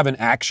mean they have an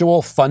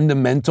actual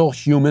fundamental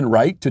human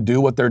right to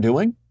do what they're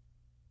doing?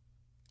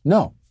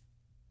 No.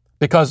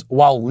 Because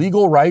while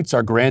legal rights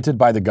are granted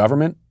by the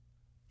government,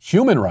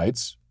 human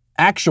rights,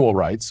 actual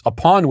rights,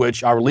 upon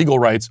which our legal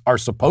rights are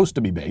supposed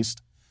to be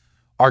based,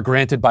 are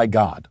granted by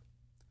God.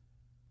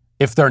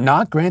 If they're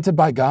not granted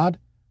by God,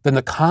 then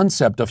the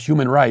concept of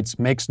human rights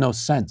makes no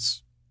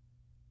sense.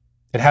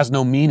 It has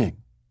no meaning.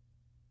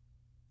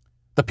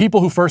 The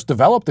people who first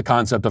developed the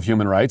concept of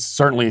human rights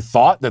certainly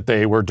thought that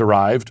they were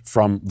derived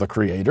from the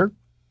Creator.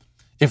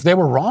 If they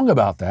were wrong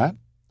about that,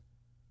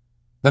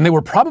 then they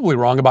were probably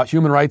wrong about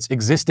human rights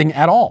existing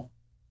at all.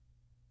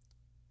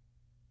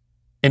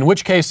 In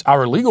which case,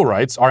 our legal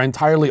rights are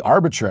entirely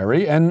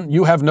arbitrary and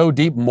you have no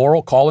deep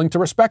moral calling to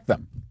respect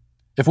them.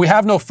 If we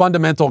have no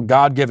fundamental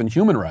God-given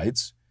human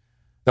rights,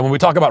 then when we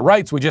talk about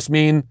rights, we just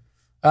mean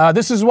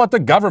this is what the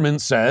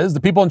government says.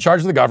 The people in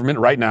charge of the government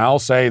right now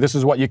say this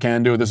is what you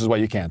can do, this is what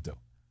you can't do.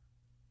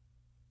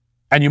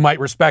 And you might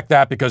respect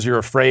that because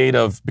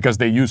because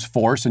they use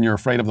force and you're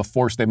afraid of the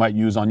force they might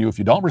use on you if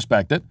you don't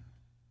respect it.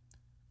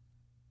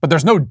 But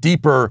there's no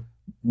deeper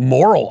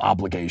moral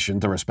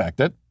obligation to respect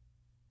it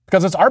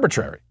because it's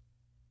arbitrary.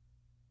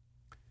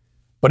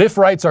 But if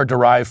rights are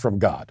derived from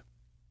God,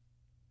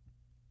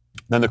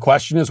 then the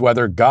question is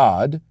whether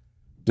God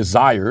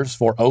desires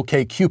for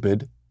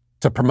OkCupid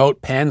to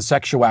promote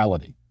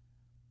pansexuality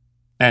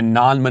and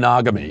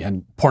non-monogamy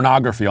and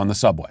pornography on the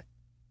subway.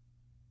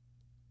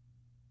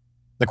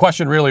 The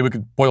question really, we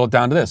could boil it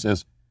down to this,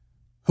 is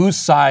whose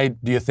side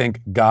do you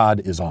think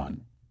God is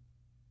on?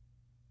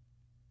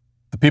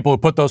 The people who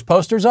put those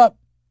posters up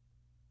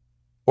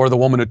or the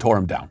woman who tore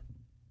them down?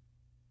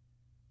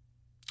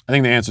 I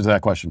think the answer to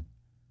that question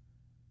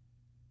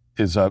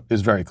is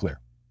very clear.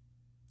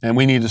 And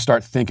we need to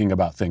start thinking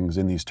about things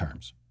in these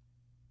terms.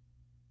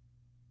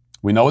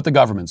 We know what the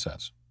government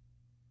says.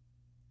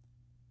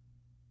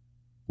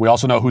 We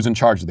also know who's in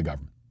charge of the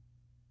government.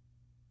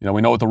 You know,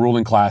 we know what the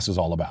ruling class is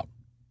all about.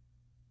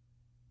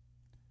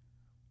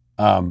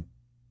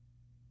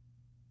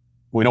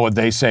 We know what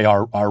they say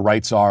our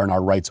rights are and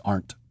our rights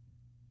aren't.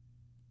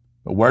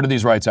 But where do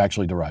these rights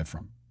actually derive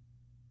from?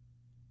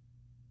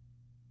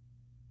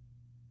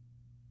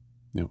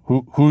 You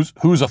know,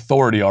 whose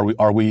authority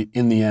are we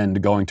in the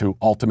end going to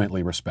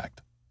ultimately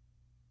respect?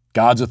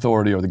 God's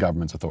authority or the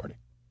government's authority?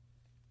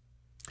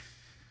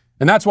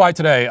 And that's why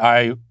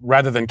today,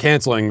 rather than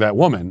canceling that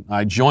woman,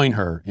 I join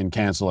her in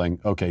canceling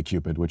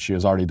OkCupid, which she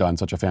has already done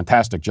such a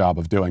fantastic job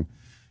of doing.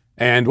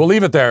 And we'll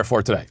leave it there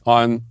for today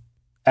on,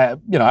 I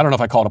don't know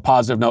if I call it a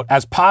positive note,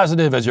 as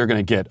positive as you're going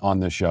to get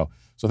on this show.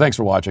 So thanks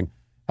for watching.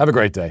 Have a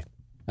great day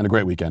and a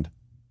great weekend.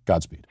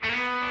 Godspeed.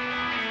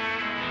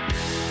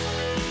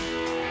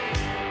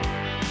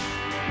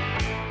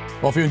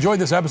 Well, if you enjoyed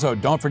this episode,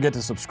 don't forget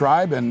to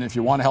subscribe. And if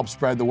you want to help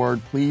spread the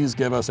word, please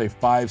give us a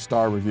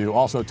 5-star review.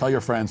 Also, tell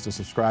your friends to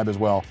subscribe as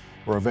well.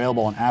 We're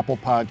available on Apple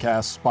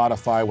Podcasts,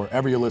 Spotify,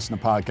 wherever you listen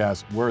to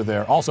podcasts, we're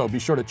there. Also, be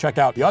sure to check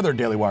out the other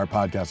Daily Wire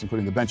podcasts,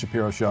 including The Ben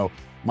Shapiro Show,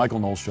 Michael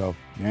Knowles Show,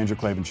 The Andrew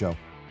Klavan Show.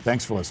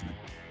 Thanks for listening.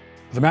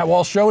 The Matt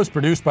Walsh Show is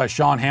produced by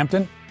Sean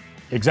Hampton,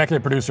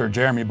 executive producer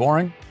Jeremy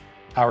Boring.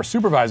 Our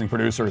supervising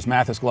producer is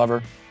Mathis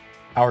Glover.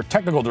 Our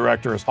technical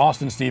director is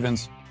Austin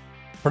Stevens.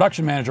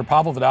 Production manager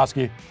Pavel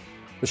Vodosky.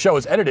 The show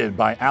is edited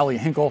by Ali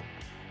Hinkle.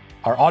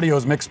 Our audio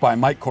is mixed by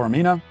Mike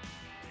Coromina.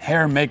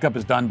 Hair and makeup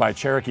is done by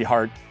Cherokee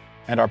Hart.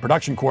 And our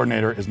production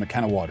coordinator is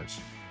McKenna Waters.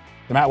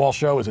 The Matt Walsh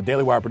Show is a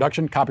Daily Wire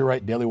production.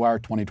 Copyright Daily Wire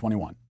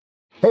 2021.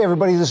 Hey,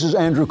 everybody, this is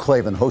Andrew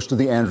Klavan, host of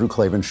The Andrew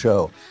Klavan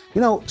Show.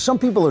 You know, some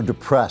people are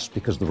depressed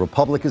because the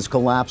Republic is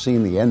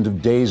collapsing, the end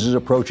of days is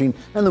approaching,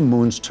 and the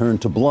moon's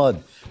turned to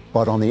blood.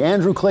 But on The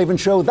Andrew Klavan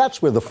Show,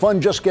 that's where the fun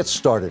just gets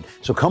started.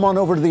 So come on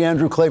over to The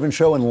Andrew Klavan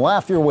Show and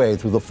laugh your way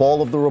through the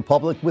fall of the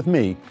Republic with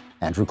me,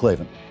 Andrew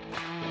Klavan.